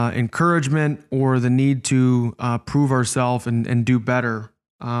between encouragement or the need to prove ourselves and do better.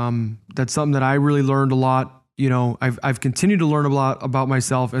 That's something that I really learned a lot. I've continued to learn a lot about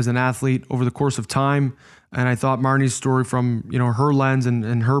myself as an athlete over the course of time. And I thought Marnie's story from, her lens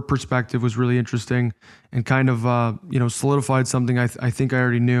and her perspective was really interesting and kind of, solidified something I think I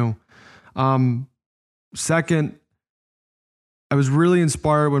already knew. Second, I was really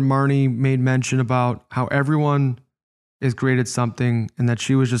inspired when Marnie made mention about how everyone is great at something and that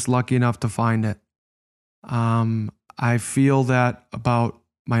she was just lucky enough to find it. I feel that about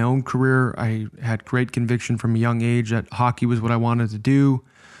my own career. I had great conviction from a young age that hockey was what I wanted to do.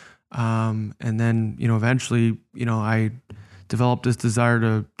 And then, eventually, I developed this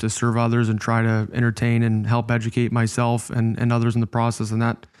desire to serve others and try to entertain and help educate myself and others in the process. And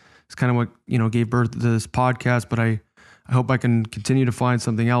that is kind of what, gave birth to this podcast. But I hope I can continue to find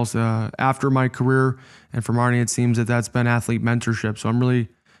something else after my career. And for Marnie, it seems that that's been athlete mentorship. So I'm really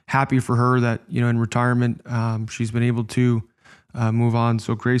happy for her that, in retirement, she's been able to move on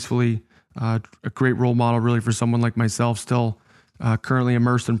so gracefully. A great role model really for someone like myself, still currently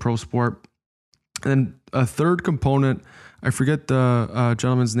immersed in pro sport. And then a third component, I forget the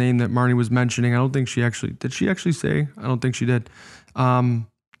gentleman's name that Marnie was mentioning. I don't think did she actually say? I don't think she did.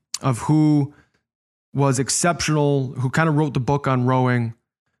 Of who was exceptional, who kind of wrote the book on rowing,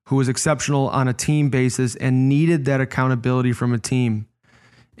 who was exceptional on a team basis and needed that accountability from a team.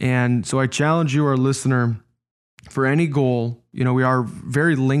 And so I challenge you, our listener, for any goal, we are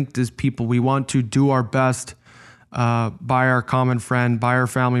very linked as people. We want to do our best by our common friend, by our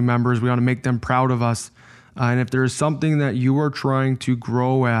family members. We want to make them proud of us. And if there is something that you are trying to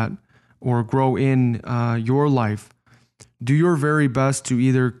grow at or grow in your life, do your very best to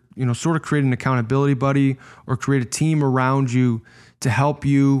either, sort of create an accountability buddy or create a team around you to help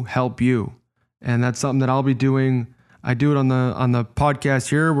you. And that's something that I'll be doing. I do it on the podcast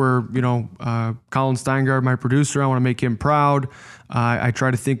here where, Colin Steingard, my producer, I want to make him proud. I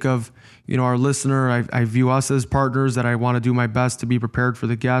try to think of, our listener. I view us as partners that I want to do my best to be prepared for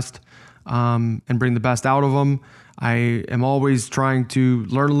the guest and bring the best out of them. I am always trying to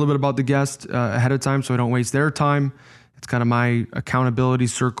learn a little bit about the guest ahead of time so I don't waste their time. It's kind of my accountability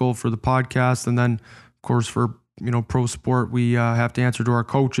circle for the podcast. And then, of course, for, pro sport, we have to answer to our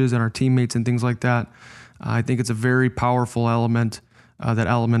coaches and our teammates and things like that. I think it's a very powerful element, that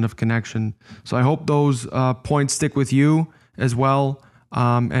element of connection. So I hope those points stick with you as well.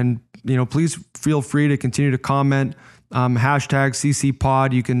 And please feel free to continue to comment. Hashtag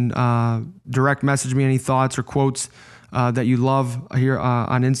CCPod. You can direct message me any thoughts or quotes that you love here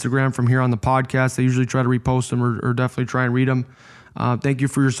on Instagram from here on the podcast. I usually try to repost them or definitely try and read them. Thank you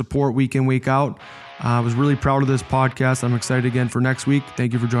for your support week in, week out. I was really proud of this podcast. I'm excited again for next week.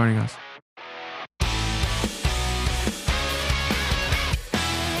 Thank you for joining us.